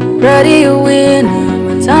 ready to win,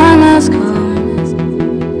 my time has come.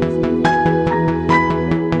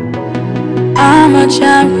 I'm a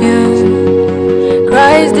champion.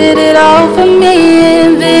 Christ did it all for me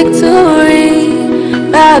in victory.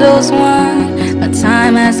 Battles won, my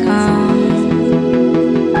time has come.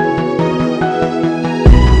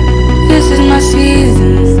 This is my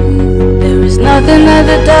season. There is nothing that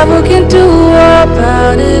the devil can do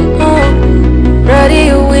about it. Oh, ready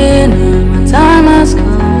to win, my time has come.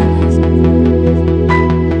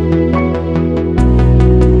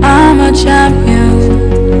 I'm a champion.